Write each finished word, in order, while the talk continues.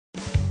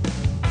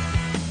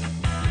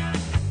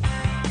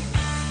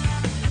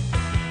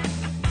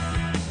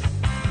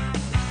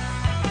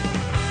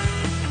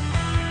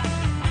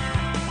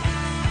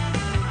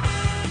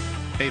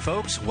Hey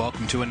folks,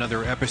 welcome to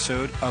another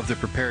episode of the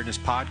Preparedness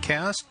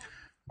Podcast,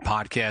 a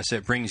podcast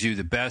that brings you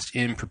the best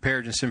in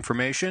preparedness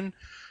information.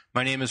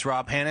 My name is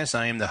Rob Hannes.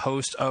 I am the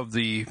host of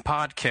the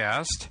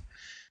podcast.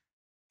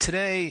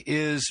 Today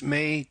is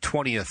May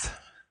 20th,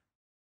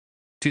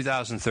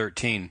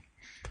 2013.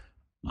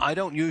 I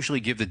don't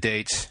usually give the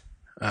dates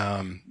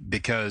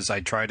because I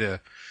try to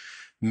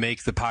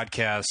make the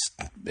podcast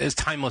as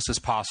timeless as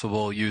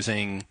possible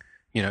using,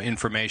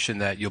 information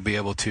that you'll be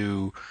able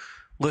to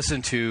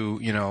listen to,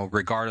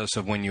 regardless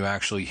of when you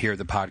actually hear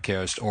the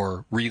podcast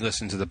or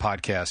re-listen to the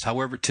podcast.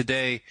 However,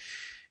 today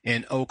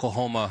in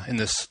Oklahoma, in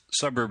the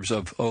suburbs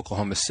of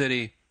Oklahoma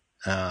City,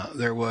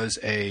 there was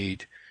a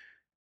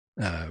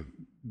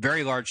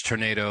very large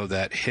tornado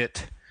that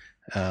hit.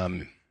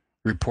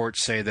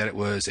 Reports say that it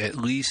was at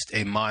least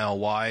a mile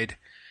wide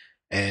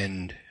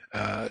and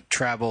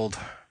traveled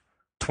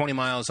 20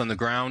 miles on the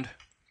ground.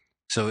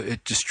 So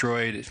it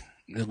destroyed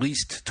at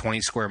least 20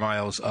 square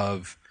miles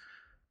of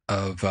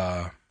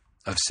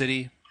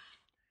city.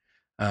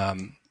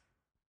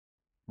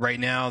 Right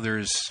now,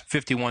 there's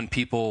 51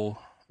 people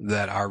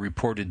that are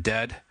reported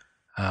dead.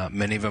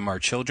 Many of them are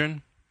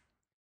children.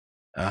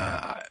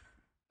 I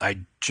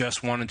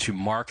just wanted to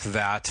mark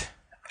that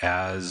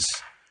as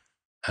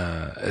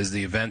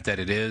the event that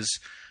it is.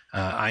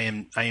 I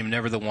am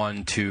never the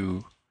one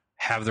to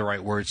have the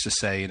right words to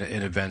say in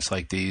events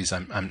like these.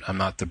 I'm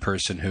not the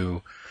person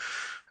who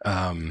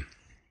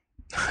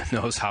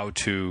knows how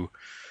to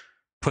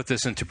put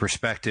this into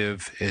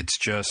perspective. It's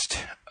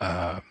just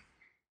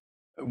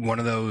one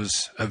of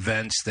those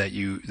events that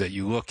you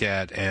look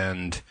at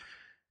and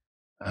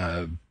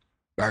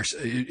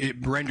it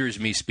renders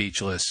me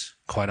speechless,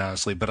 quite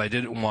honestly. But I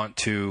didn't want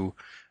to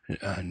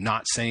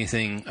not say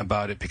anything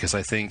about it because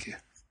I think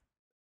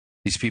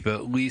these people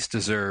at least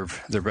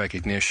deserve the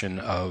recognition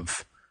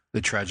of the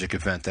tragic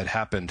event that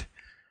happened.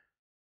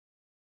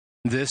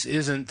 This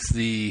isn't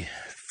the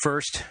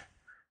first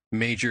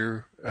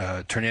major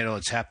tornado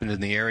that's happened in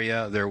the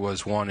area. There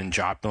was one in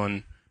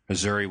Joplin,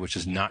 Missouri, which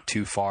is not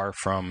too far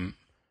from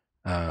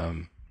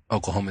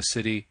Oklahoma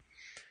City.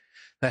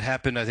 That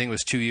happened, I think it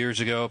was 2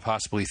 years ago,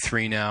 possibly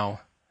 3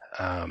 now.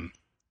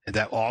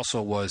 That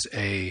also was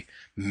a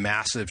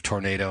massive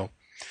tornado.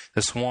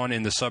 This one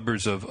in the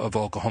suburbs of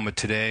Oklahoma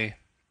today,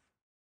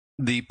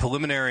 the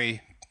preliminary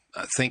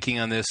thinking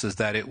on this is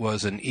that it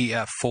was an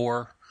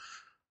EF4,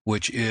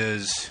 which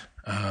is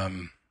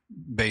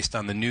based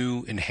on the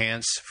new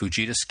enhanced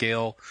Fujita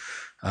scale,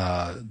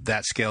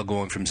 that scale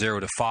going from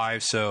 0 to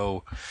 5.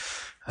 So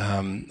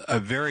a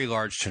very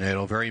large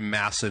tornado, very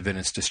massive in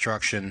its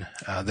destruction.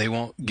 They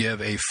won't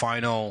give a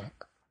final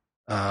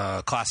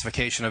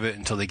classification of it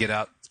until they get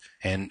out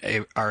and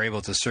are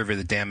able to survey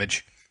the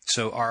damage.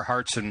 So our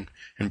hearts and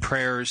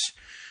prayers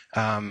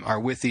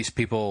are with these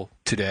people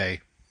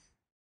today.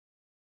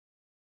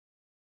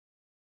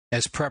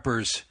 As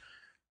preppers,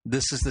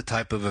 this is the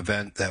type of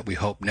event that we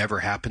hope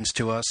never happens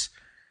to us,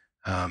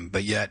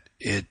 but yet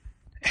it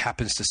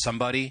happens to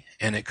somebody,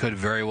 and it could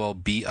very well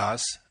be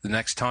us the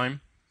next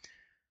time.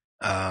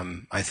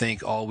 I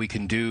think all we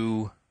can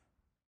do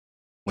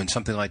when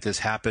something like this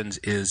happens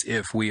is,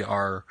 if we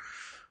are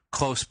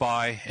close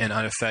by and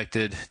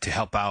unaffected, to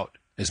help out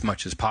as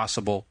much as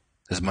possible,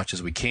 as much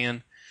as we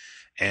can.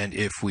 And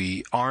if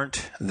we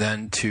aren't,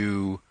 then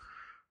to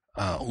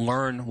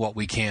learn what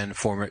we can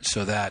from it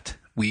so that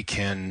we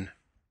can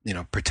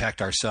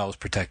protect ourselves,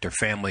 protect our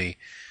family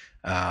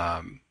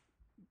from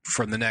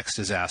the next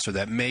disaster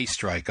that may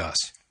strike us.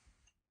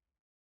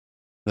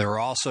 There were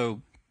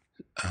also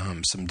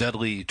some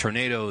deadly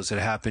tornadoes that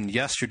happened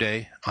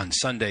yesterday on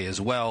Sunday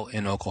as well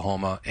in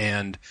Oklahoma,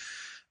 and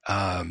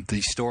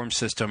the storm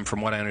system,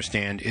 from what I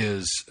understand,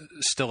 is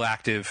still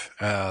active.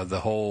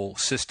 The whole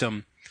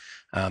system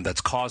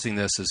that's causing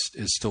this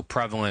is still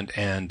prevalent,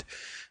 and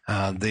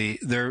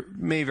there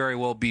may very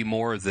well be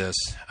more of this.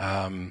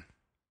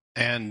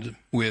 And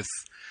with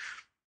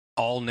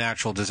all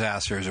natural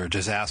disasters or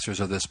disasters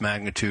of this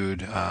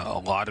magnitude,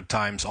 a lot of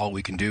times all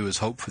we can do is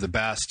hope for the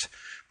best,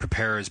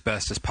 prepare as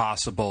best as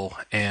possible,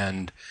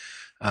 and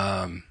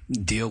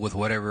deal with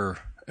whatever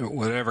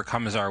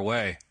comes our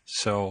way.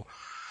 So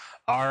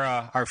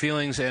our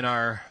feelings and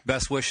our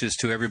best wishes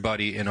to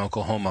everybody in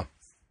Oklahoma.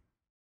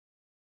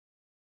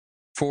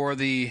 For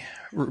the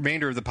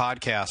remainder of the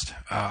podcast,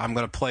 I'm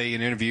going to play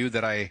an interview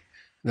that I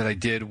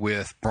did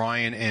with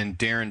Brian and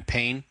Darren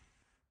Payne.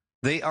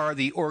 They are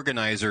the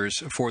organizers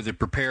for the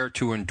Prepare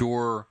to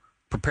Endure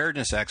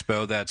Preparedness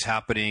Expo that's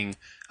happening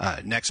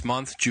next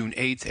month, June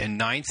 8th and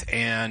 9th.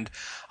 And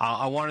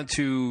I wanted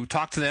to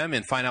talk to them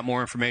and find out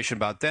more information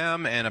about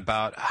them and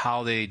about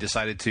how they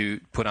decided to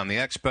put on the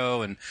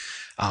expo and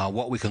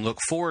what we can look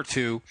forward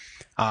to.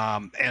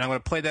 And I'm going to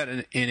play that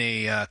in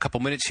a couple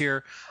minutes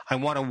here. I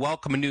want to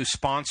welcome a new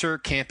sponsor,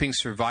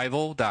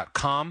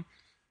 CampingSurvival.com.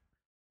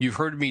 You've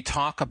heard me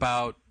talk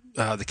about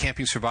the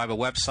Camping Survival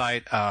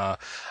website. I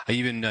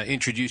even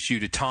introduced you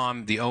to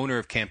Tom, the owner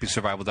of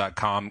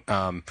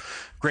CampingSurvival.com.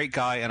 Great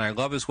guy, and I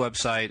love his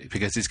website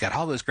because he's got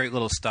all this great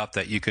little stuff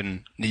that you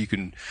can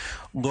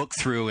look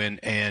through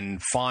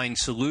and find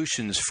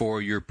solutions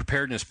for your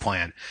preparedness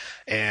plan.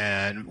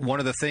 And one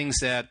of the things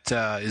that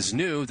is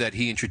new that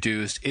he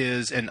introduced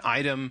is an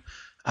item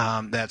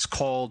that's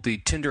called the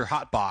Tinder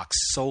Hotbox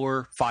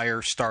Solar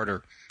Fire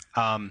Starter.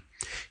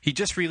 He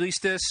just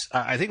released this.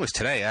 I think it was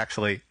today,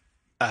 actually.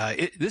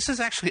 This is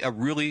actually a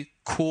really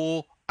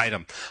cool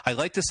item. I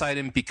like this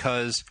item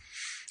because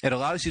it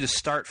allows you to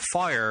start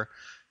fire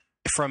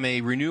from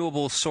a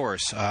renewable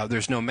source.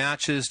 There's no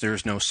matches.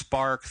 There's no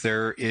spark.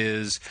 There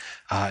is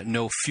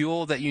no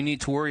fuel that you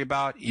need to worry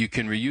about. You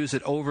can reuse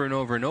it over and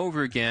over and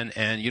over again,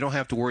 and you don't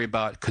have to worry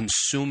about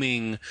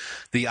consuming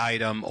the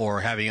item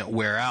or having it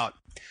wear out.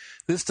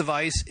 This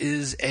device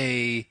is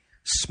a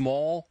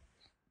small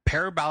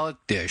parabolic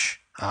dish,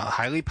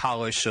 highly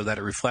polished so that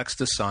it reflects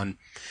the sun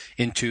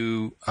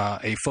into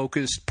a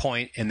focused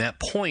point, and that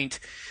point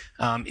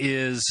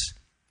is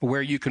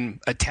where you can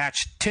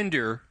attach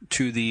tinder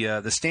to the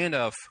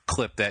standoff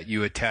clip that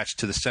you attach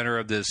to the center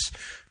of this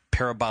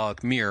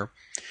parabolic mirror.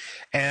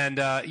 And,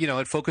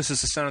 it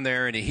focuses the sun on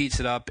there and it heats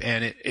it up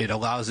and it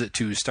allows it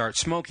to start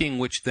smoking,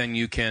 which then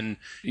you can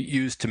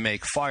use to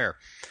make fire.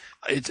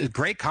 It's a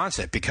great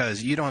concept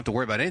because you don't have to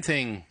worry about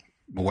anything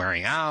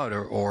wearing out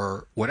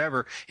or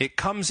whatever. It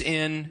comes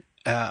in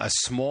a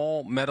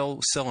small metal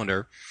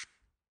cylinder.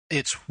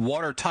 It's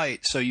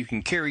watertight, so you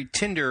can carry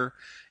tinder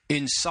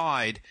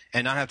inside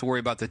and not have to worry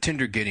about the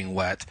tinder getting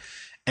wet.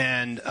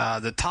 And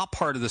the top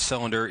part of the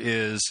cylinder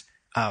is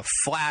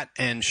flat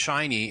and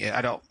shiny.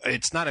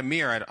 It's not a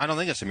mirror. I don't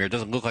think it's a mirror. It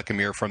doesn't look like a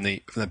mirror from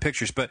the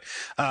pictures. But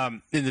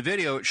in the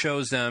video, it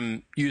shows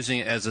them using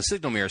it as a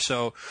signal mirror.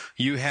 So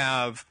you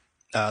have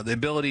the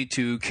ability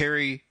to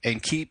carry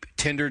and keep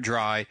tinder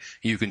dry.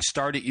 You can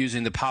start it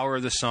using the power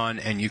of the sun,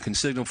 and you can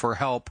signal for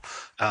help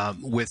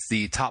with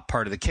the top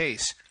part of the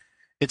case.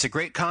 It's a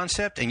great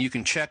concept, and you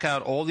can check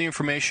out all the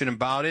information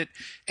about it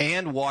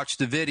and watch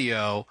the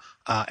video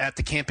at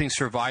the Camping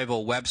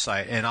Survival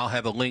website, and I'll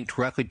have a link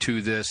directly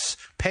to this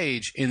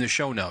page in the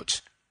show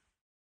notes.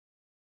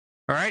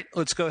 All right,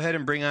 let's go ahead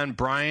and bring on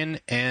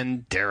Brian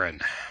and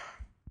Darren.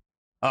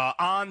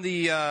 On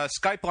the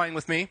Skype line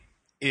with me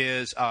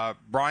is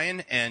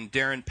Brian and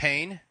Darren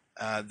Payne.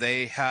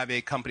 They have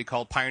a company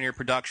called Pioneer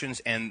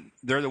Productions, and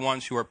they're the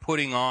ones who are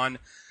putting on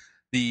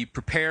the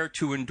Prepare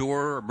to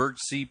Endure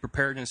Emergency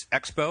Preparedness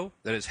Expo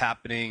that is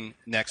happening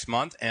next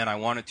month. And I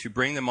wanted to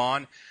bring them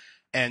on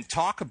and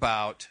talk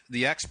about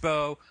the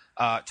Expo,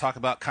 talk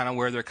about kind of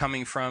where they're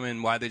coming from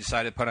and why they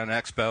decided to put on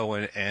an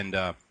Expo. And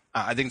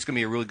I think it's going to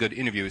be a really good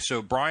interview.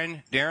 So,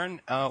 Brian, Darren,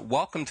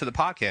 welcome to the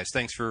podcast.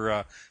 Thanks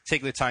for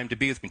taking the time to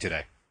be with me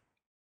today.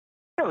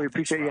 Yeah, we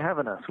appreciate you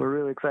having us. We're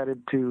really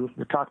excited to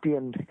talk to you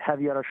and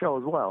have you on our show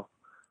as well.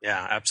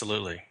 Yeah,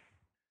 absolutely.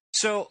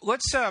 So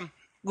let's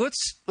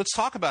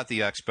talk about the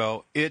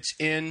Expo. It's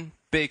in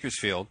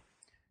Bakersfield.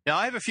 Now,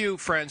 I have a few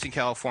friends in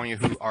California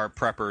who are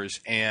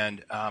preppers,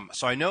 and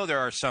so I know there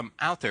are some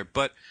out there.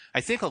 But I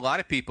think a lot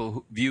of people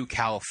who view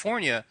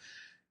California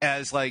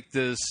as like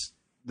this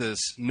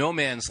no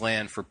man's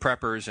land for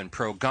preppers and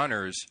pro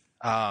gunners.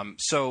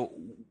 So,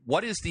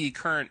 what is the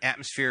current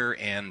atmosphere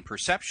and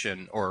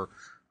perception, or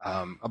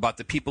about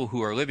the people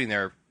who are living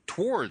there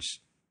towards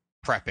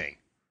prepping?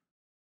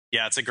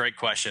 Yeah, it's a great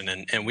question,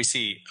 and we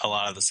see a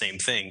lot of the same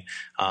thing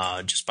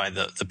just by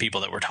the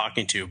people that we're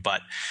talking to.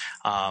 But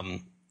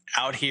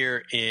out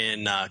here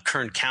in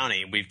Kern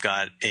County, we've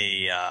got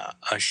a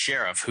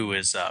sheriff who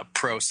is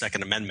pro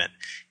Second Amendment,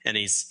 and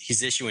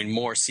he's issuing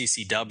more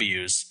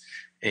CCWs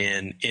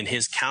in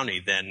his county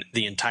than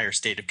the entire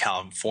state of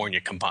California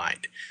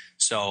combined.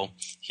 So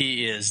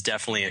he is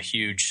definitely a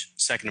huge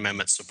Second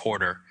Amendment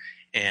supporter.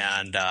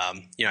 And,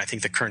 I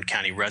think the Kern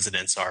County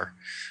residents are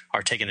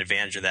taking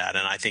advantage of that.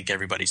 And I think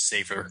everybody's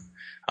safer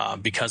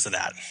because of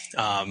that.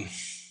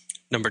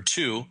 Number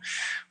two,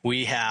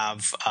 we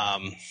have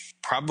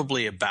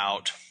probably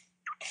about,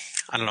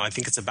 I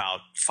think it's about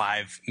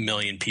 5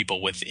 million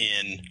people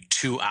within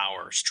 2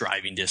 hours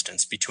driving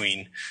distance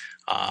between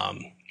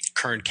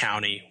Kern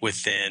County,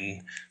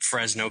 within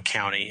Fresno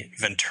County,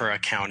 Ventura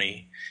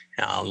County,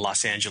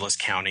 Los Angeles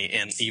County,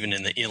 and even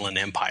in the Inland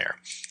Empire.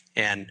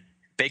 And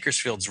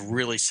Bakersfield's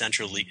really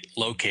centrally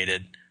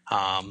located,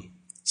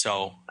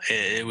 so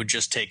it would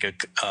just take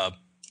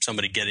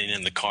somebody getting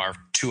in the car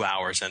 2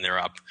 hours and they're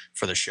up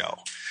for the show.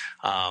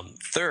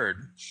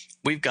 Third,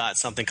 we've got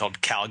something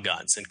called Cal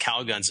Guns, and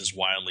Cal Guns is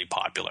wildly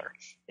popular.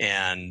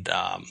 And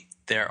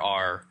there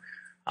are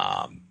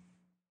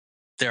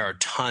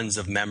tons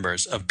of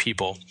members of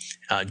people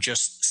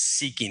just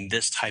seeking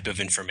this type of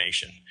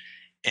information.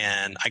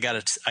 And I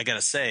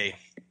gotta say,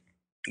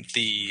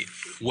 the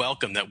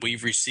welcome that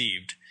we've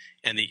received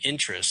and the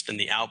interest and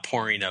the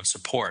outpouring of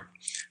support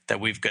that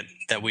we've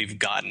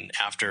gotten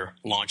after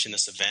launching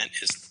this event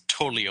is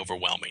totally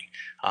overwhelming.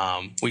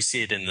 We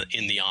see it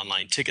in the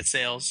online ticket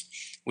sales.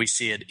 We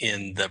see it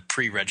in the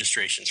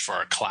pre-registrations for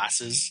our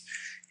classes,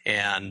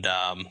 and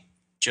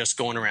just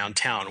going around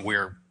town,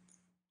 we're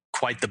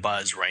quite the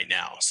buzz right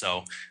now.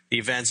 So the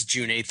event's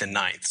June 8th and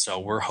 9th. So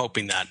we're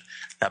hoping that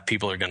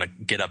people are going to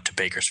get up to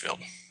Bakersfield.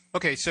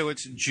 Okay, so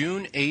it's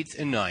June 8th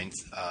and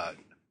 9th,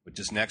 which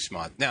is next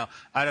month. Now,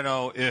 I don't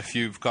know if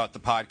you've got the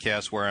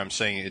podcast where I'm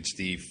saying it's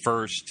the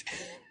first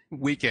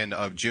weekend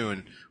of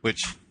June,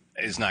 which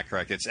is not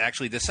correct. It's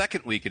actually the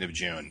second weekend of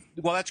June.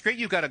 Well, that's great.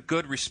 You've got a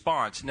good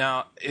response.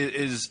 Now,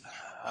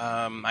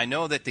 I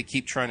know that they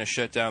keep trying to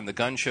shut down the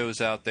gun shows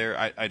out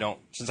there.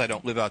 Since I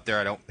don't live out there,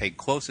 I don't pay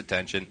close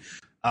attention.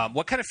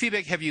 What kind of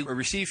feedback have you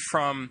received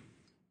from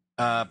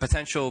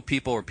potential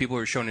people or people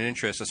who are showing an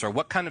interest, or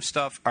what kind of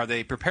stuff are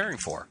they preparing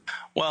for?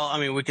 Well, I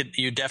mean,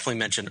 you definitely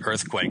mentioned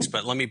earthquakes,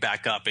 but let me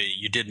back up.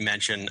 You did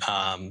mention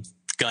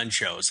gun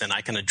shows, and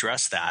I can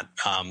address that.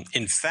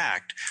 In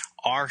fact,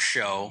 our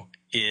show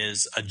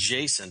is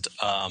adjacent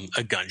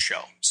a gun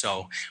show.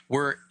 So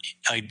we're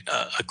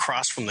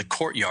across from the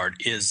courtyard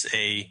is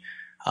a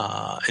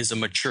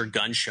mature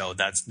gun show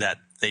that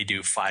they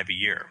do 5 a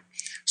year.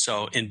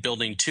 So in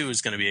Building 2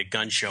 is going to be a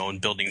gun show, and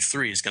Building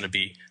 3 is going to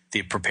be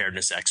the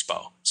Preparedness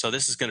Expo. So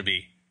this is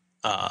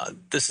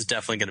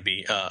definitely going to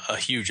be a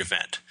huge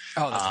event.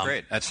 Oh, that's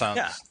great. That sounds.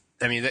 Yeah.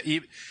 I mean,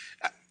 a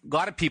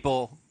lot of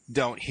people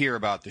don't hear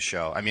about the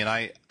show. I mean,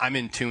 I'm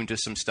in tune to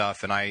some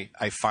stuff, and I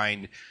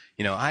find,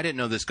 I didn't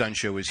know this gun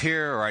show was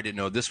here, or I didn't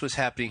know this was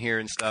happening here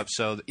and stuff.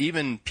 So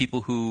even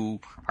people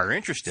who are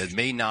interested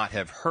may not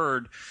have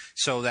heard,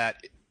 so that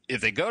if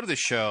they go to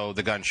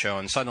the gun show,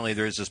 and suddenly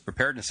there's this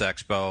Preparedness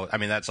Expo, I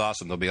mean, that's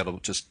awesome. They'll be able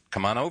to just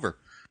come on over.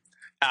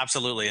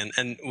 Absolutely.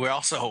 And we're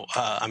also,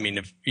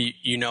 if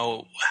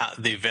how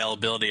the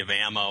availability of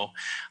ammo,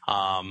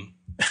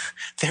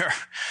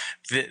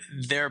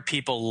 there are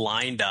people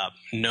lined up,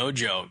 no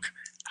joke,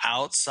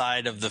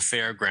 outside of the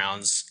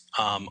fairgrounds,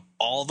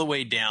 all the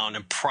way down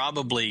and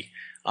probably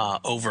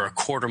over a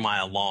quarter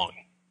mile long,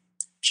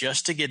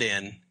 just to get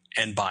in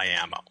and buy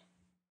ammo.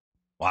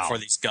 Wow. For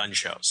these gun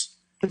shows.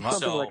 It's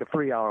something like a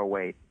 3-hour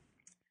wait.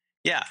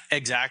 Yeah,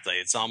 exactly.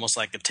 It's almost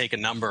like take a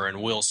number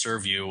and we'll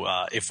serve you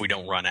if we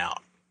don't run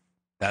out.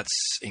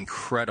 That's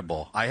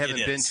incredible. I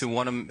haven't been to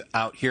one of them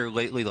out here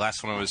lately. The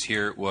last one I was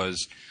here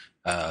was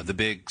the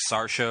big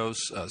SAR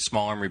shows,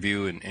 Small Arm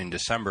Review in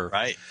December.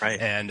 Right.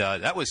 And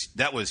that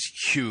was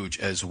huge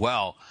as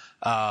well.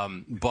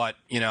 But,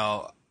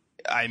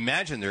 I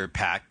imagine they're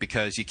packed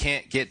because you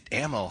can't get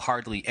ammo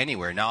hardly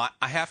anywhere. Now,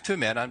 I have to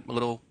admit, I'm a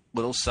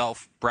little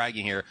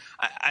self-bragging here.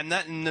 I'm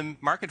not in the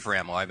market for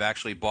ammo. I've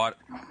actually bought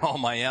all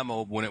my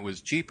ammo when it was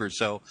cheaper.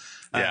 So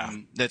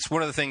that's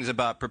one of the things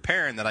about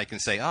preparing that I can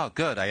say, oh,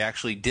 good, I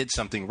actually did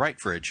something right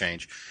for a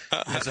change,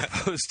 as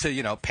opposed to,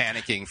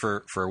 panicking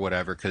for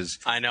whatever. Cause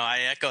I know, I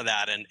echo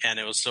that. And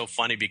it was so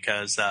funny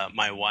because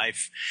my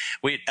wife,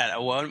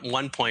 at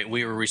one point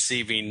we were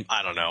receiving,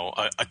 I don't know,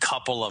 a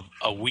couple of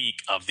a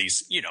week of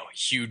these,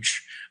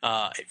 huge,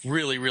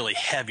 really, really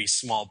heavy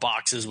small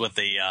boxes with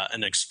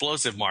an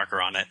explosive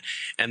marker on it.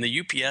 And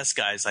the UPS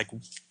guy's like,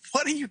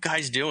 what are you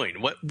guys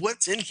doing?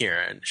 What's in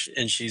here?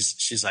 And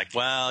she's like,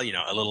 well,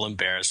 a little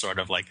embarrassed, sort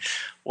of like,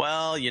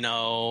 well,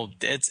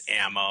 it's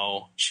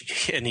ammo.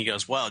 And he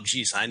goes, well,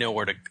 geez, I know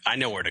where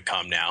to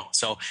come now.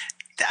 So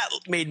that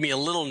made me a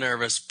little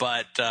nervous,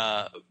 but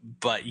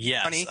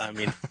yes, honey. I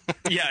mean,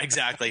 yeah,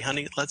 exactly,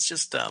 honey. Let's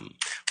just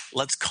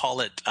let's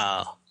call it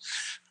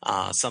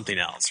something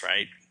else,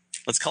 right?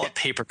 Let's call it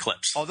paper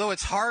clips. Although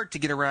it's hard to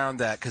get around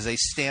that because they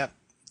stamp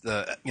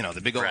the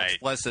big old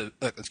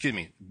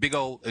big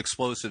old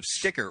explosive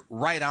sticker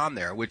right on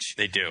there, which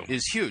they do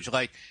is huge.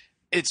 Like,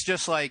 it's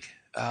just like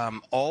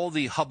all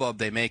the hubbub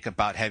they make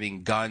about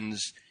having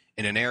guns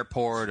in an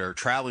airport or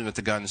traveling with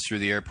the guns through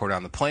the airport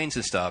on the planes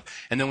and stuff.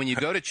 And then when you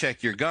go to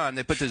check your gun,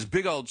 they put this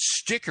big old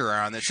sticker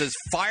on that says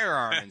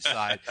firearm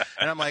inside.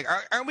 And I'm like,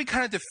 aren't we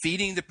kind of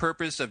defeating the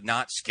purpose of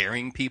not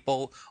scaring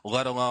people,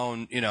 let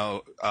alone,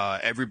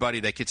 everybody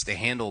that gets to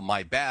handle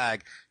my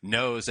bag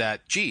knows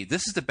that, gee,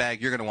 this is the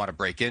bag you're going to want to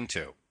break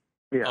into.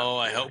 Yeah. Oh,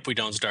 I hope we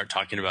don't start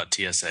talking about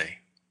TSA.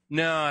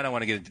 No, I don't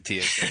want to get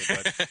into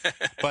TSA,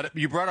 but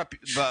you brought up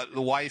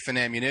the wife and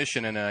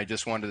ammunition, and I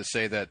just wanted to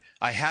say that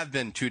I have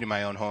been tooting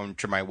my own horn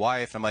to my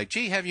wife. I'm like,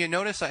 gee, have you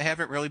noticed I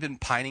haven't really been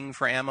pining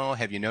for ammo?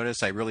 Have you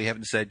noticed I really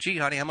haven't said, gee,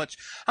 honey, how much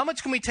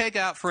can we take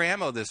out for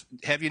ammo?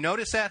 Have you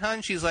noticed that,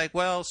 hon? She's like,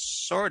 well,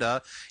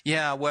 sorta.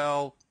 Yeah,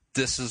 well,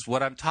 this is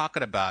what I'm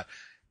talking about.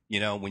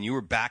 When you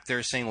were back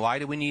there saying, why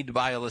do we need to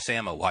buy all this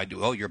ammo?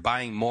 You're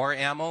buying more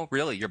ammo?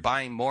 Really? You're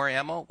buying more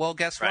ammo? Well,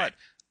 guess what?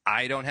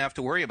 I don't have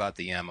to worry about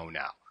the ammo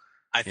now.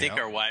 I think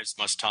our wives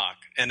must talk.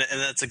 And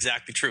that's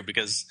exactly true,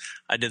 because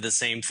I did the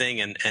same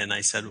thing. And I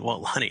said,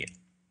 well, honey,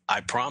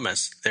 I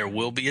promise there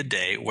will be a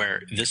day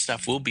where this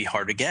stuff will be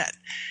hard to get.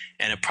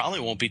 And it probably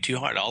won't be too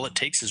hard. All it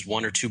takes is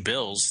 1 or 2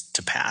 bills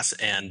to pass.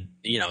 And,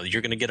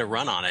 you're going to get a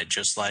run on it.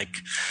 Just like,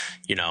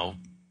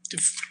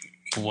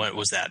 what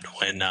was that?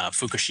 When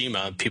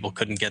Fukushima, people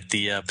couldn't get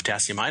the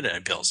potassium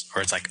iodide pills.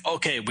 Or it's like,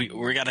 okay, we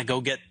got to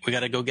go get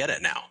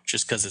it now.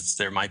 Just because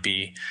there might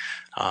be,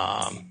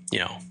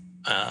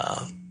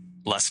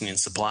 lessening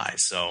supply.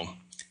 So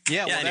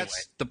anyway,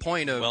 that's the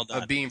point of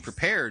being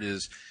prepared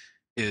is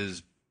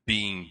is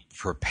being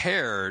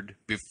prepared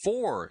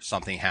before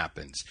something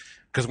happens,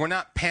 because we're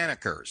not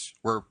panickers,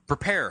 we're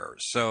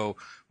preparers. So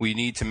we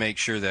need to make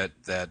sure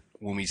that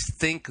when we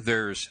think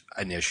there's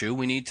an issue,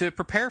 we need to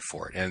prepare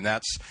for it. And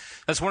that's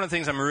one of the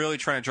things I'm really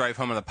trying to drive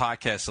home on the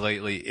podcast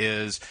lately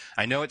is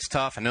I know it's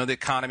tough. I know the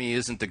economy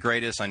isn't the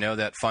greatest. I know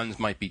that funds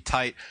might be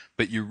tight,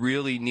 but you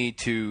really need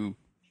to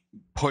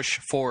push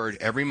forward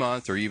every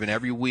month or even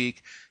every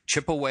week,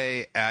 chip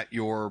away at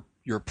your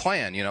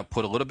plan,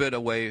 put a little bit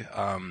away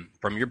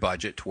from your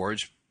budget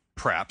towards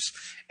preps,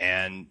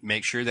 and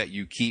make sure that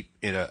you keep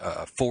in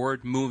a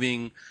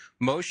forward-moving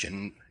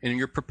motion in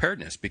your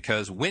preparedness.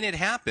 Because when it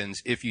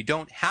happens, if you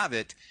don't have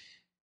it,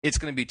 it's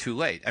going to be too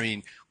late. I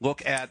mean,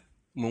 look at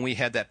when we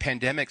had that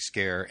pandemic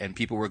scare and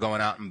people were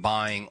going out and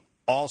buying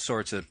all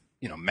sorts of,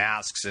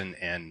 masks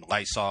and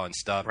Lysol and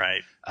stuff.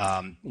 Right.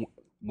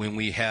 When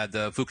we had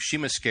the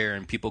Fukushima scare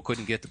and people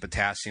couldn't get the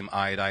potassium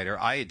iodide or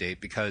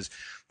iodate, because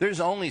there's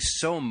only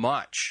so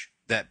much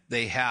that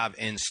they have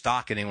in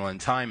stock at any one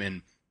time,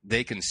 and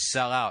they can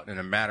sell out in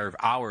a matter of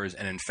hours.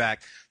 And in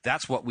fact,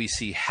 that's what we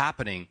see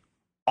happening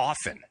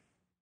often.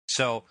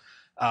 So,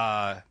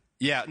 now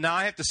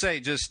I have to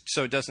say, just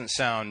so it doesn't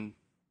sound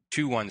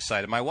too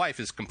one-sided, my wife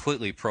is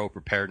completely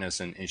pro-preparedness,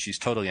 and she's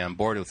totally on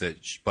board with it.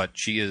 But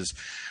she is,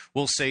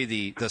 we'll say,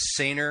 the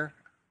saner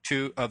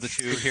of the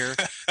two here.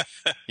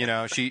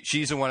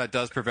 She's the one that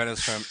does prevent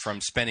us from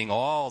spending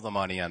all the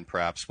money on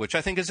preps, which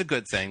I think is a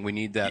good thing. We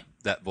need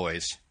that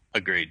voice.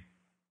 Agreed.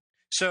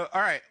 So,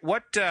 all right,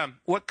 what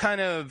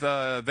kind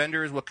of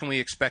vendors? What can we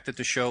expect at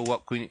the show?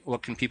 What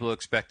can people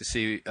expect to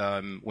see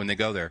when they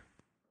go there?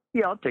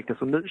 Yeah, I'll take this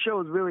one. The show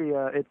is really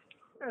it's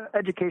an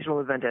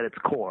educational event at its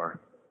core.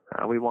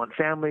 We want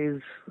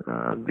families,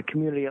 the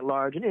community at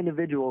large, and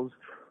individuals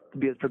to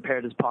be as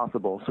prepared as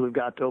possible. So we've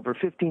got over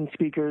 15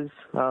 speakers,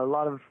 a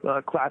lot of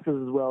classes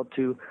as well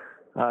to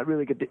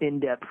really get the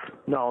in-depth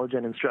knowledge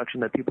and instruction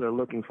that people are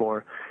looking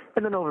for.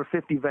 And then over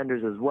 50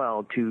 vendors as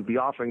well to be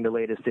offering the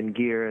latest in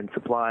gear and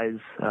supplies,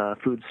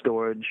 food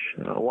storage,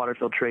 water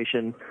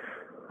filtration.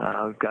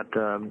 We've got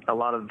a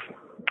lot of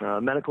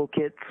medical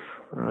kits,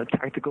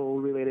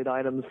 tactical related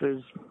items.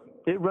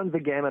 It runs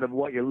the gamut of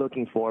what you're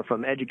looking for,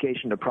 from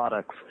education to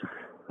products.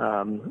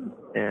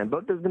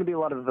 But there's going to be a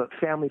lot of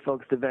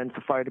family-focused events.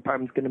 The fire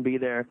department's going to be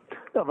there.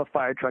 They'll have a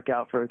fire truck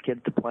out for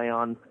kids to play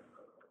on.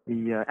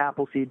 The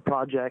Appleseed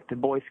Project, the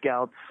Boy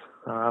Scouts.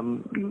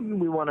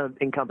 We want to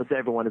encompass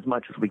everyone as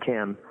much as we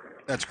can.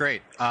 That's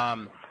great.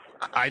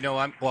 I know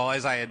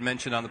as I had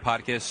mentioned on the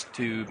podcast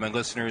to my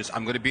listeners,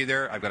 I'm going to be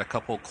there. I've got a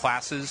couple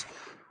classes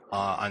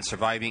on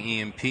surviving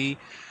EMP.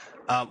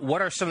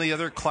 What are some of the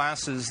other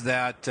classes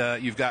that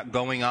you've got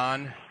going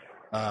on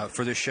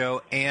for the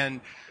show?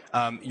 And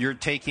you're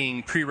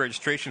taking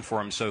pre-registration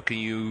forms, so can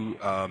you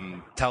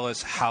tell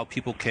us how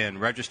people can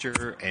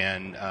register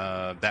and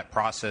that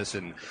process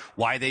and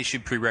why they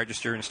should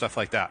pre-register and stuff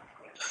like that?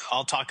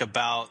 I'll talk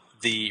about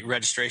the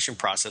registration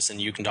process, and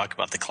you can talk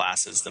about the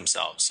classes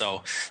themselves.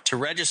 So to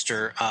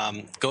register,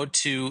 go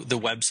to the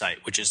website,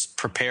 which is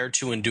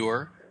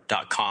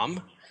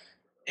preparetoendure.com,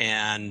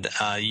 and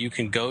you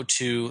can go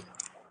to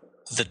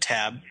the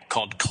tab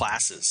called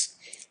Classes.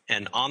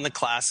 And on the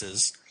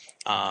classes,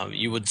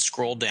 you would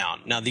scroll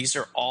down. Now, these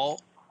are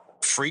all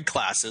free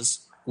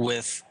classes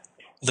with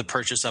the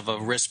purchase of a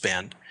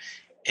wristband.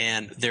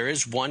 And there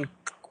is one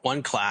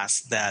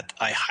class that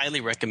I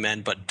highly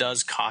recommend but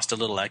does cost a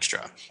little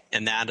extra.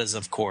 And that is,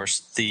 of course,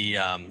 the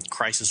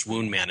Crisis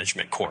Wound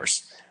Management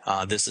course.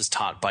 This is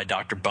taught by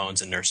Dr.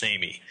 Bones and Nurse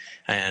Amy.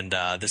 And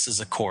this is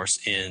a course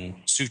in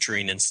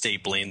suturing and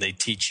stapling. They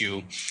teach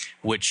you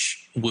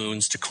which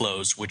wounds to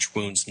close, which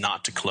wounds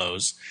not to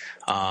close.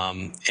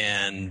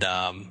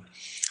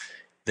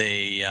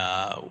 They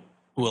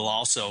will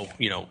also,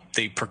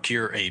 they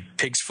procure a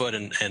pig's foot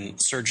and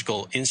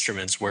surgical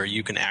instruments where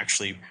you can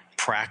actually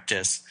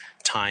practice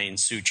tying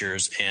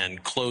sutures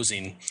and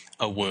closing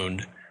a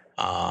wound.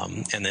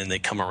 And then they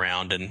come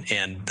around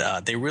and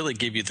they really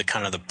give you the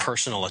kind of the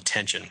personal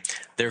attention.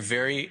 They're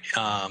very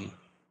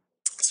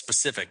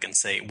specific and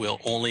say, we'll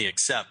only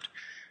accept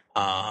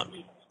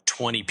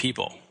 20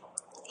 people.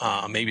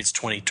 Maybe it's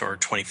 20 or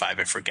 25,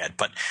 I forget.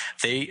 But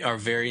they are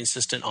very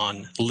insistent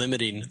on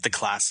limiting the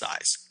class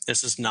size.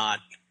 This is not,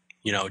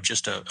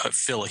 just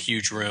fill a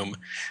huge room.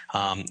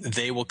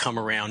 They will come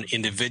around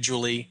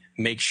individually,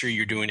 make sure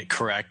you're doing it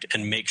correct,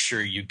 and make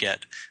sure you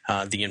get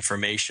the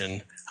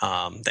information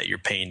that you're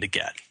paying to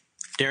get.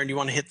 Darren, do you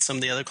want to hit some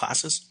of the other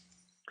classes?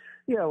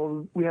 Yeah,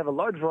 well, we have a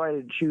large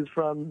variety to choose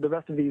from. The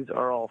rest of these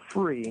are all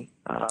free,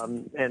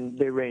 and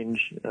they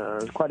range,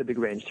 quite a big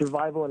range.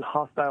 Survival in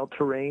hostile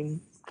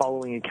terrain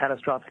following a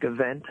catastrophic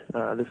event.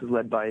 This is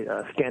led by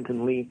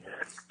Stanton Lee.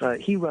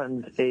 He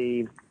runs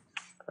a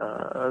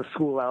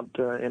school out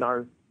in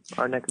our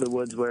neck of the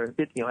woods where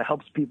it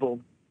helps people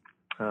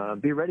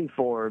be ready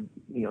for,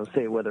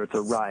 say whether it's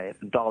a riot,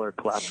 a dollar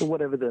collapse, or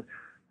whatever the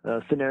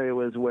scenario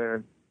is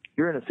where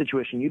you're in a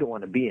situation you don't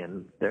want to be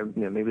in. There,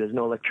 maybe there's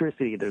no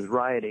electricity, there's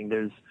rioting,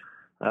 there's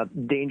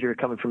danger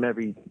coming from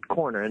every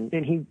corner,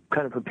 and he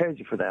kind of prepares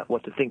you for that,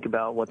 what to think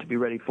about, what to be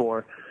ready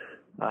for.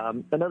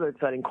 Another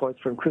exciting course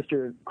from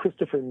Christopher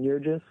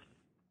Nurgis.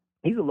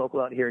 He's a local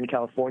out here in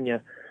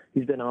California.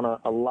 He's been on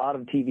a lot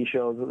of TV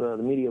shows. The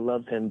media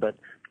loves him, but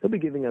he'll be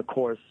giving a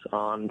course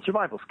on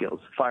survival skills,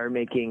 fire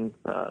making,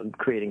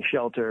 creating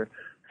shelter,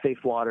 safe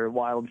water,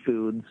 wild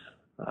foods,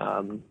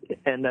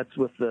 and that's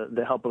with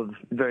the help of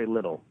very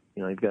little.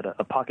 You've got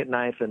a pocket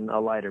knife and a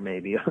lighter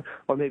maybe,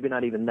 or maybe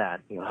not even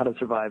that, how to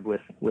survive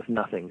with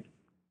nothing.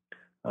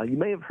 You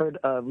may have heard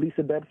of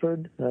Lisa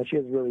Bedford. She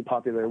has a really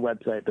popular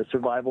website, the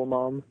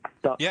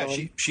survivalmom.com. Yeah,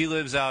 she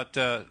lives out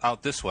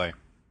this way.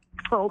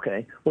 Oh,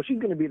 okay. Well, she's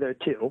going to be there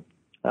too.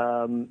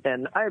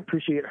 And I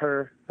appreciate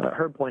her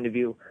point of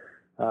view.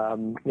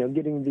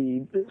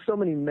 Getting so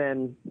many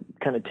men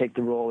kind of take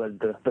the role as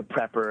the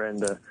prepper,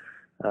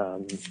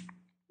 and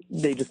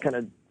they just kind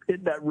of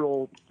that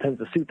role tends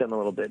to suit them a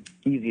little bit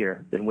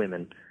easier than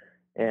women.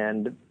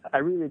 And I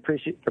really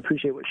appreciate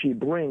what she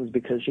brings,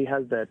 because she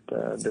has that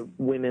the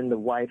women, the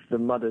wife, the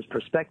mother's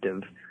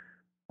perspective.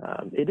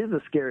 It is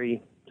a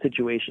scary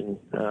situation,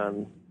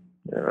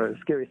 or a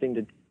scary thing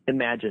to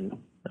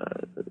imagine.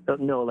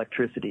 No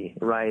electricity,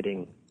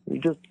 rioting,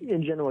 just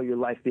in general your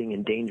life being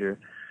in danger,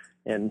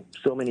 and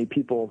so many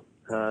people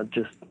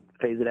just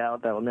phase it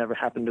out. That will never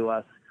happen to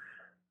us.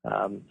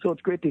 So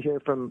it's great to hear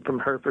from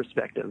her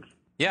perspective.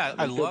 Yeah,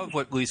 I love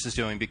what Lisa's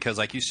doing, because,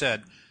 like you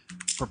said,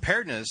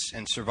 preparedness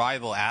and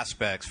survival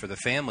aspects for the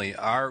family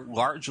are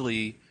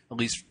largely, at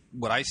least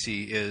what I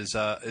see, is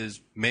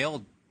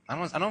male. I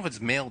don't know if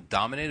it's male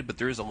dominated, but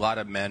there is a lot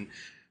of men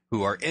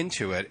who are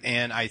into it,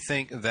 and I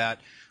think that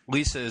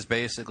Lisa is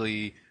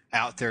basically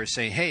out there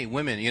saying, hey,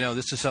 women,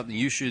 this is something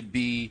you should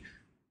be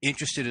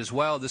interested as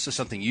well. This is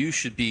something you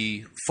should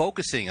be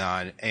focusing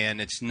on,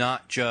 and it's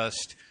not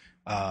just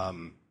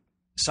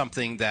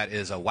something that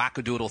is a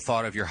wackadoodle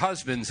thought of your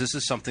husband's. This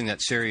is something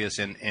that's serious,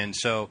 and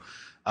so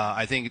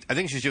I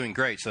think she's doing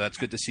great. So that's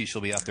good to see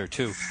she'll be out there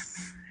too.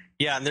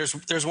 Yeah, and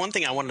there's one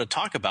thing I wanted to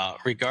talk about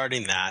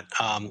regarding that.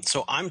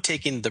 So I'm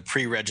taking the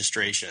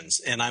pre-registrations,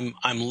 and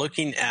I'm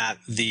looking at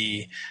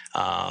the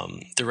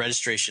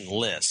registration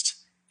list,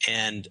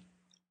 and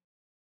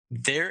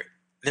there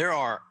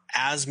are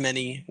as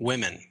many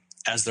women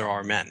as there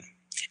are men.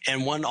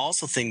 And one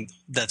also thing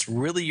that's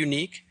really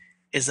unique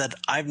is that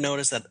I've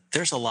noticed that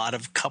there's a lot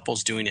of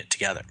couples doing it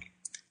together.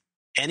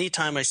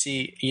 Anytime I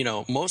see,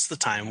 most of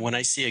the time when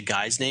I see a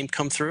guy's name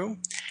come through,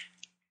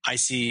 I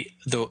see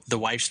the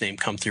wife's name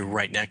come through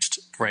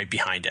right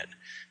behind it.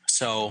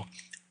 So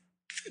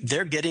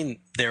they're getting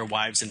their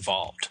wives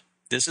involved.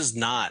 This is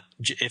not,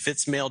 if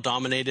it's male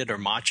dominated or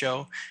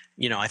macho,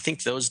 I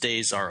think those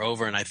days are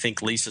over. And I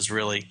think Lisa's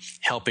really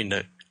helping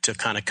to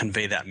kind of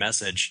convey that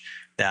message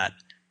that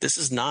this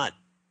is not,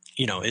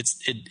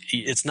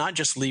 it's not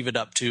just leave it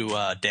up to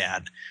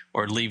dad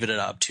or leave it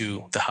up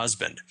to the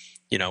husband.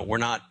 We're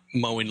not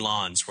mowing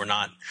lawns. We're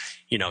not,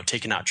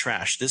 taking out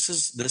trash. This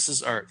is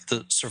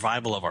the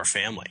survival of our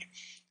family.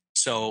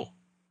 So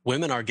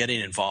women are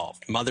getting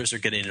involved. Mothers are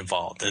getting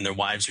involved, and their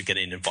wives are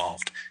getting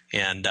involved.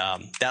 And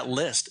that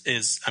list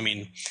is,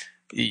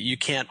 you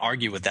can't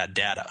argue with that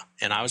data.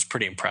 And I was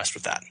pretty impressed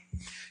with that.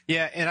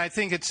 Yeah, and I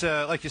think it's,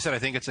 like you said, I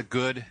think it's a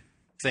good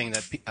thing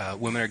that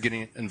women are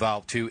getting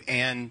involved too.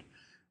 And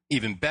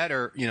even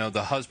better,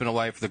 the husband and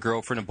wife, the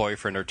girlfriend and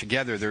boyfriend are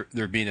together.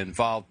 They're being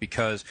involved,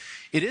 because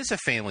it is a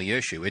family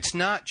issue. It's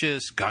not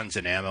just guns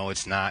and ammo.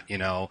 It's not,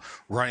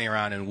 running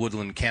around in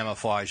woodland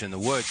camouflage in the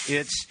woods.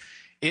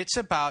 It's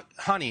about,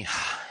 honey,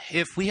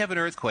 if we have an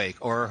earthquake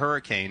or a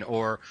hurricane,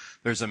 or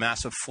there's a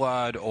massive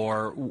flood,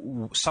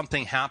 or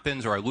something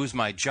happens, or I lose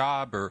my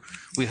job, or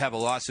we have a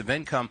loss of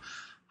income,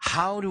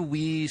 how do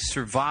we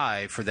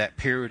survive for that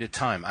period of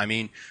time?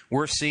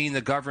 We're seeing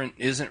the government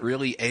isn't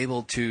really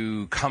able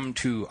to come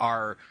to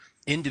our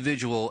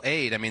individual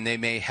aid. They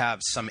may have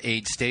some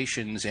aid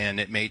stations, and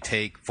it may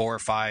take 4 or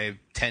 5,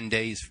 10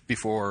 days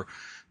before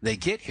they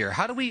get here.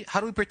 How do we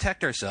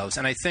protect ourselves?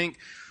 And I think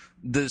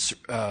this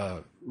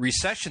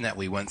recession that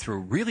we went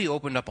through really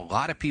opened up a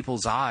lot of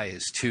people's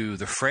eyes to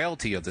the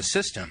frailty of the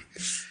system.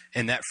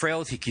 And that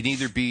frailty can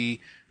either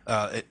be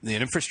the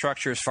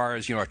infrastructure, as far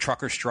as, a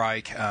trucker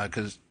strike,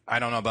 because I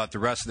don't know about the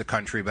rest of the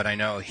country, but I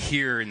know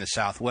here in the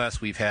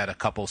Southwest we've had a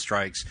couple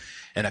strikes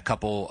and a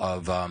couple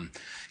of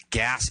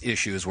gas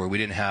issues where we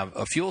didn't have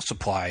a fuel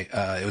supply.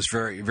 It was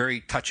very, very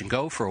touch and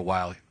go for a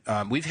while.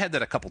 We've had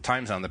that a couple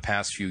times on the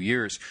past few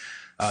years.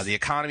 The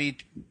economy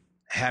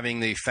having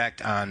the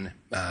effect on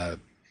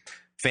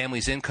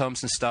families'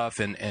 incomes and stuff,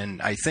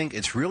 and I think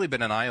it's really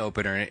been an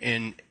eye-opener,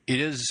 and it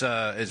is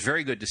it's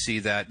very good to see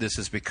that this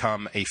has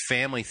become a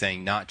family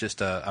thing, not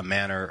just a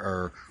man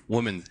or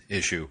woman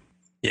issue.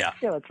 Yeah,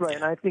 that's right.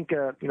 And I think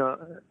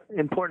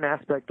important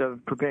aspect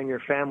of preparing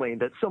your family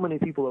that so many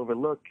people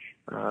overlook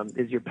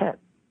is your pet.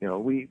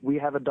 We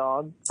have a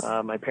dog.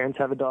 My parents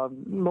have a dog.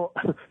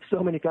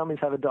 So many families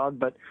have a dog,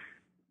 but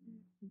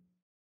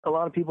a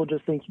lot of people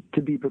just think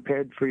to be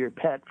prepared for your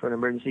pet for an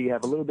emergency, you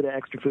have a little bit of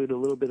extra food, a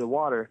little bit of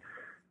water,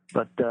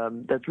 but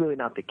that's really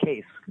not the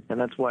case. And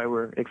that's why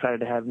we're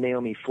excited to have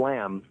Naomi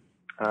Flam.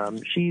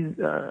 She's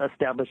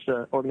established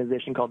an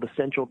organization called the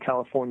Central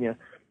California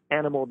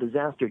animal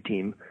disaster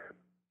team.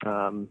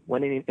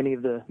 When any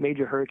of the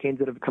major hurricanes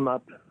that have come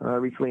up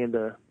recently in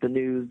the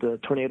news, the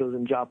tornadoes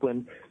in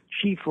Joplin,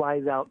 she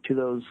flies out to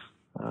those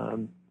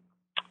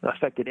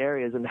affected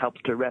areas and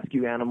helps to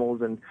rescue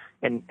animals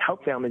and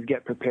help families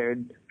get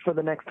prepared for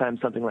the next time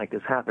something like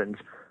this happens.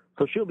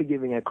 So she'll be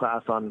giving a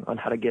class on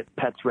how to get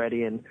pets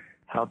ready and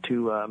how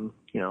to,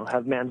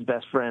 have man's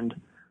best friend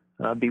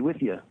be with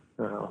you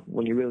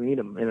when you really need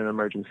them in an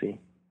emergency.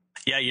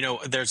 Yeah,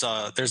 there's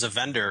a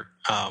vendor.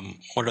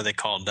 What are they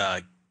called?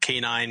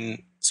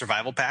 Canine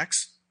survival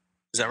packs.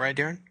 Is that right,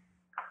 Darren?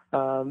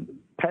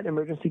 Pet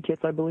emergency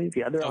kits, I believe.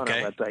 Yeah, they're on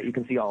our website. You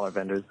can see all our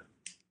vendors.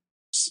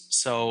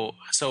 So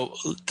a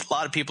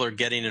lot of people are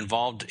getting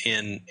involved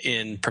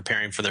in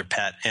preparing for their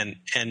pet, and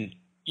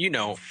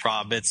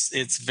Rob,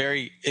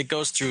 it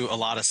goes through a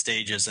lot of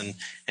stages,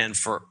 and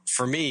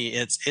for me,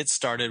 it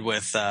started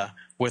with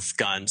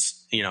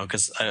guns,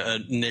 because I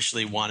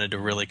initially wanted to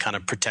really kind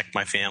of protect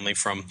my family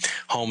from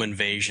home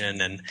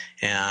invasion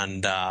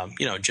and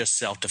just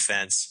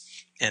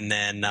self-defense, and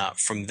then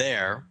from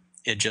there,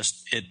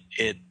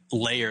 it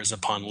layers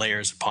upon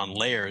layers upon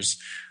layers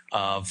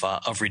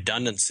of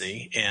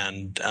redundancy,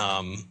 and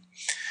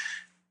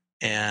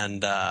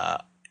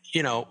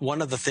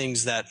one of the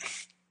things that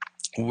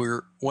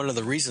one of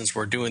the reasons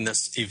we're doing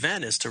this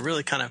event is to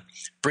really kind of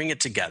bring it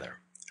together,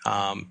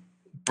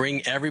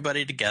 bring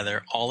everybody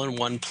together all in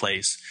one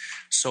place.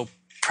 So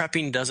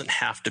prepping doesn't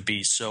have to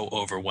be so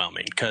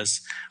overwhelming,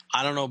 because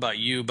I don't know about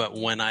you, but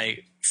when I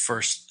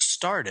first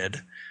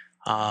started,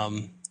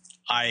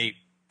 I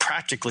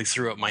practically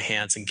threw up my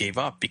hands and gave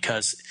up,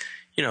 because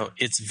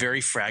it's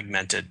very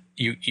fragmented.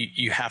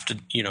 You have to,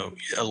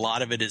 a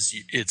lot of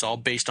it's all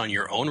based on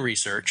your own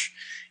research,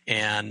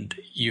 and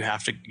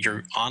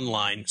you're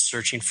online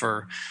searching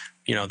for,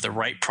 the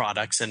right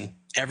products, and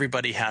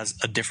everybody has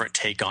a different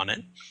take on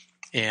it.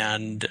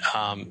 And,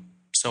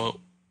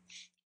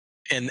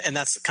 and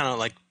that's kind of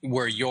like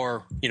where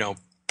your,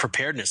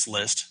 preparedness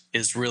list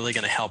is really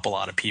going to help a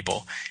lot of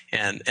people.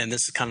 And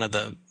this is kind of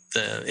the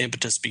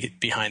impetus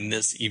behind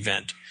this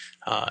event,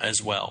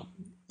 as well.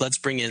 Let's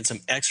bring in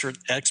some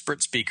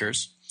expert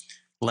speakers.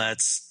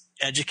 Let's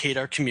educate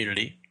our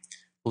community.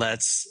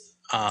 Let's,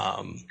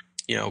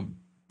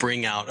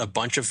 bring out a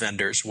bunch of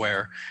vendors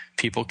where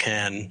people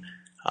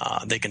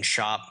they can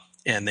shop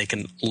and they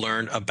can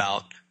learn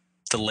about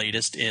the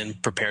latest in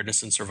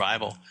preparedness and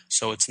survival.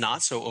 So it's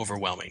not so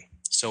overwhelming.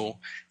 So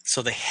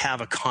they have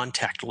a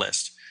contact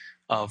list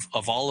of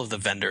all of the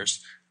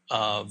vendors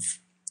of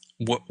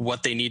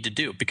what they need to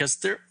do, because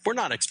we're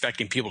not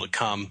expecting people to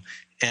come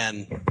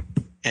and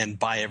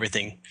buy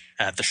everything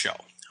at the show.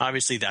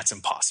 Obviously, that's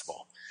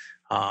impossible.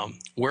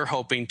 We're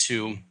hoping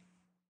to,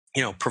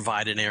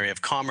 provide an area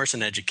of commerce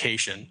and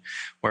education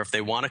where if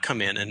they want to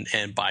come in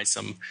and buy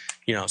some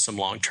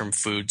long-term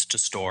foods to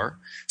store,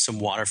 some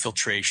water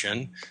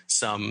filtration,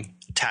 some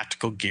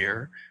tactical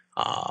gear,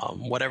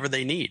 whatever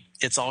they need,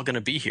 it's all going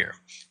to be here.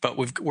 But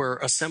we're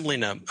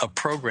assembling a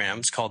program.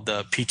 It's called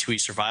the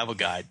P2E Survival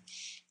Guide.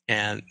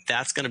 And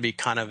that's going to be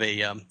kind of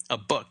a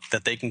book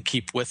that they can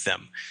keep with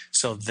them.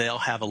 So they'll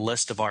have a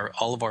list of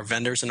all of our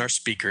vendors and our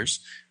speakers,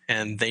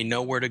 and they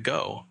know where to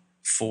go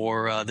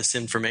for this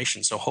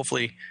information. So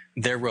hopefully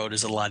their road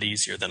is a lot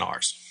easier than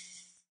ours.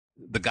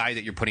 The guide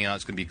that you're putting out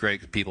is going to be great,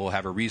 because people will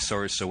have a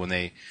resource, so when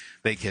they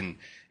can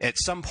at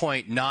some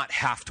point not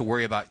have to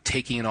worry about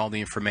taking in all the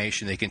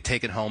information. They can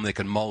take it home, they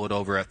can mull it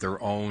over at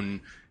their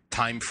own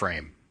time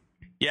frame.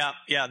 Yeah,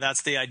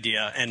 that's the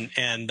idea,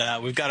 and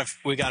we've got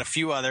a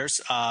few others.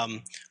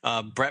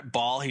 Brett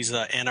Ball, he's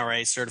an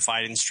NRA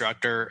certified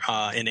instructor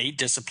in 8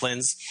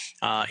 disciplines.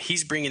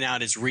 He's bringing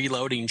out his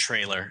reloading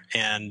trailer,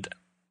 and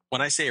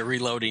when I say a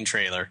reloading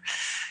trailer,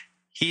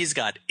 he's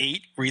got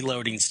 8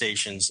 reloading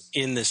stations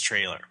in this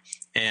trailer,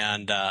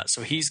 and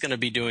so he's going to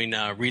be doing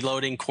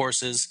reloading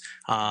courses.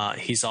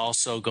 He's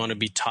also going to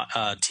be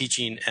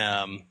teaching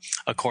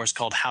a course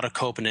called How to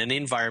Cope in Any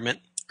Environment: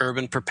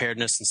 Urban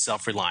Preparedness and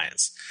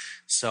Self-Reliance.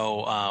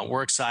 So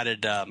we're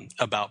excited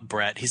about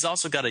Brett. He's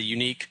also got a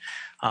unique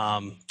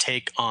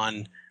take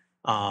on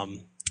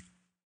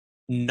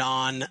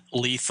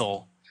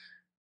non-lethal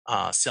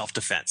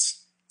self-defense.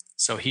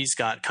 So he's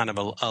got kind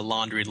of a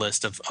laundry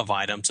list of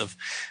items of,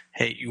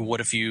 hey, what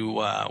if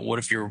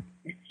you're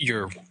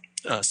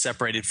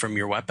separated from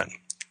your weapon?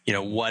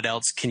 What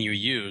else can you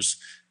use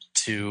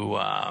to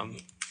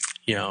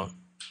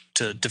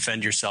to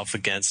defend yourself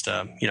against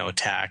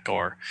attack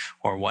or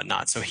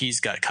whatnot. So he's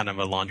got kind of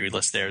a laundry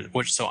list there,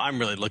 so I'm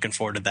really looking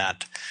forward to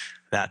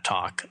that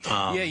talk.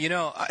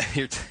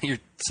 You're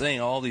saying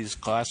all these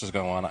classes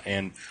go on,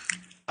 and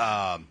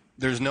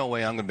there's no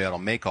way I'm going to be able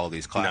to make all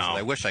these classes. No.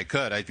 I wish I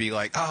could. I'd be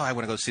like, I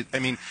want to go see. I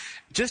mean,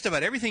 just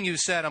about everything you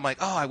said, I'm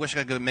like, I wish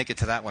I could make it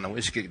to that one. I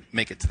wish I could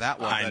make it to that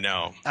one. I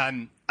know.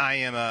 I'm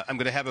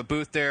going to have a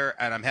booth there,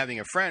 and I'm having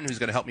a friend who's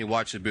going to help me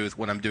watch the booth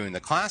when I'm doing the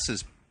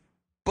classes.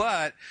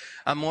 But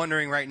I'm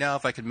wondering right now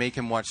if I could make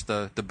him watch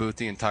the booth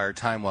the entire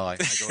time while I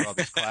go to all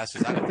these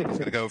classes. I don't think he's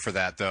going to go for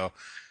that, though.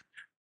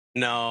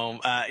 No,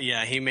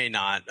 yeah, he may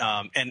not.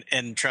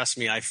 And trust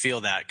me, I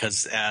feel that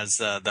because as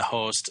the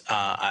host,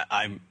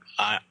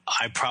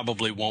 I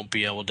probably won't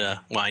be able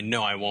to. Well, I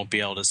know I won't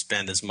be able to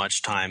spend as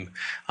much time,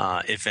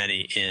 if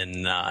any,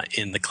 in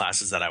the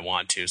classes that I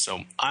want to.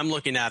 So I'm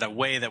looking at a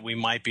way that we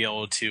might be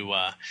able to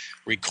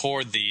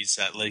record these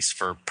at least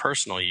for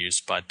personal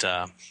use, but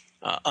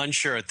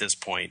unsure at this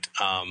point.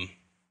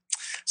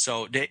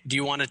 So do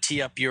you want to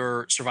tee up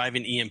your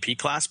surviving EMP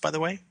class, by the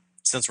way,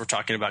 since we're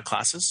talking about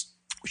classes?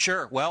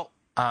 Sure. Well,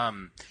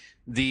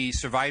 the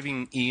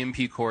surviving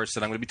EMP course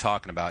that I'm going to be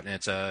talking about, and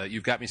it's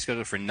you've got me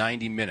scheduled for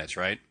 90 minutes,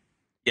 right?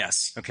 Yes.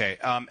 Okay.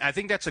 I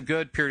think that's a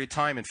good period of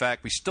time. In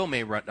fact, we still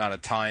may run out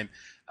of time.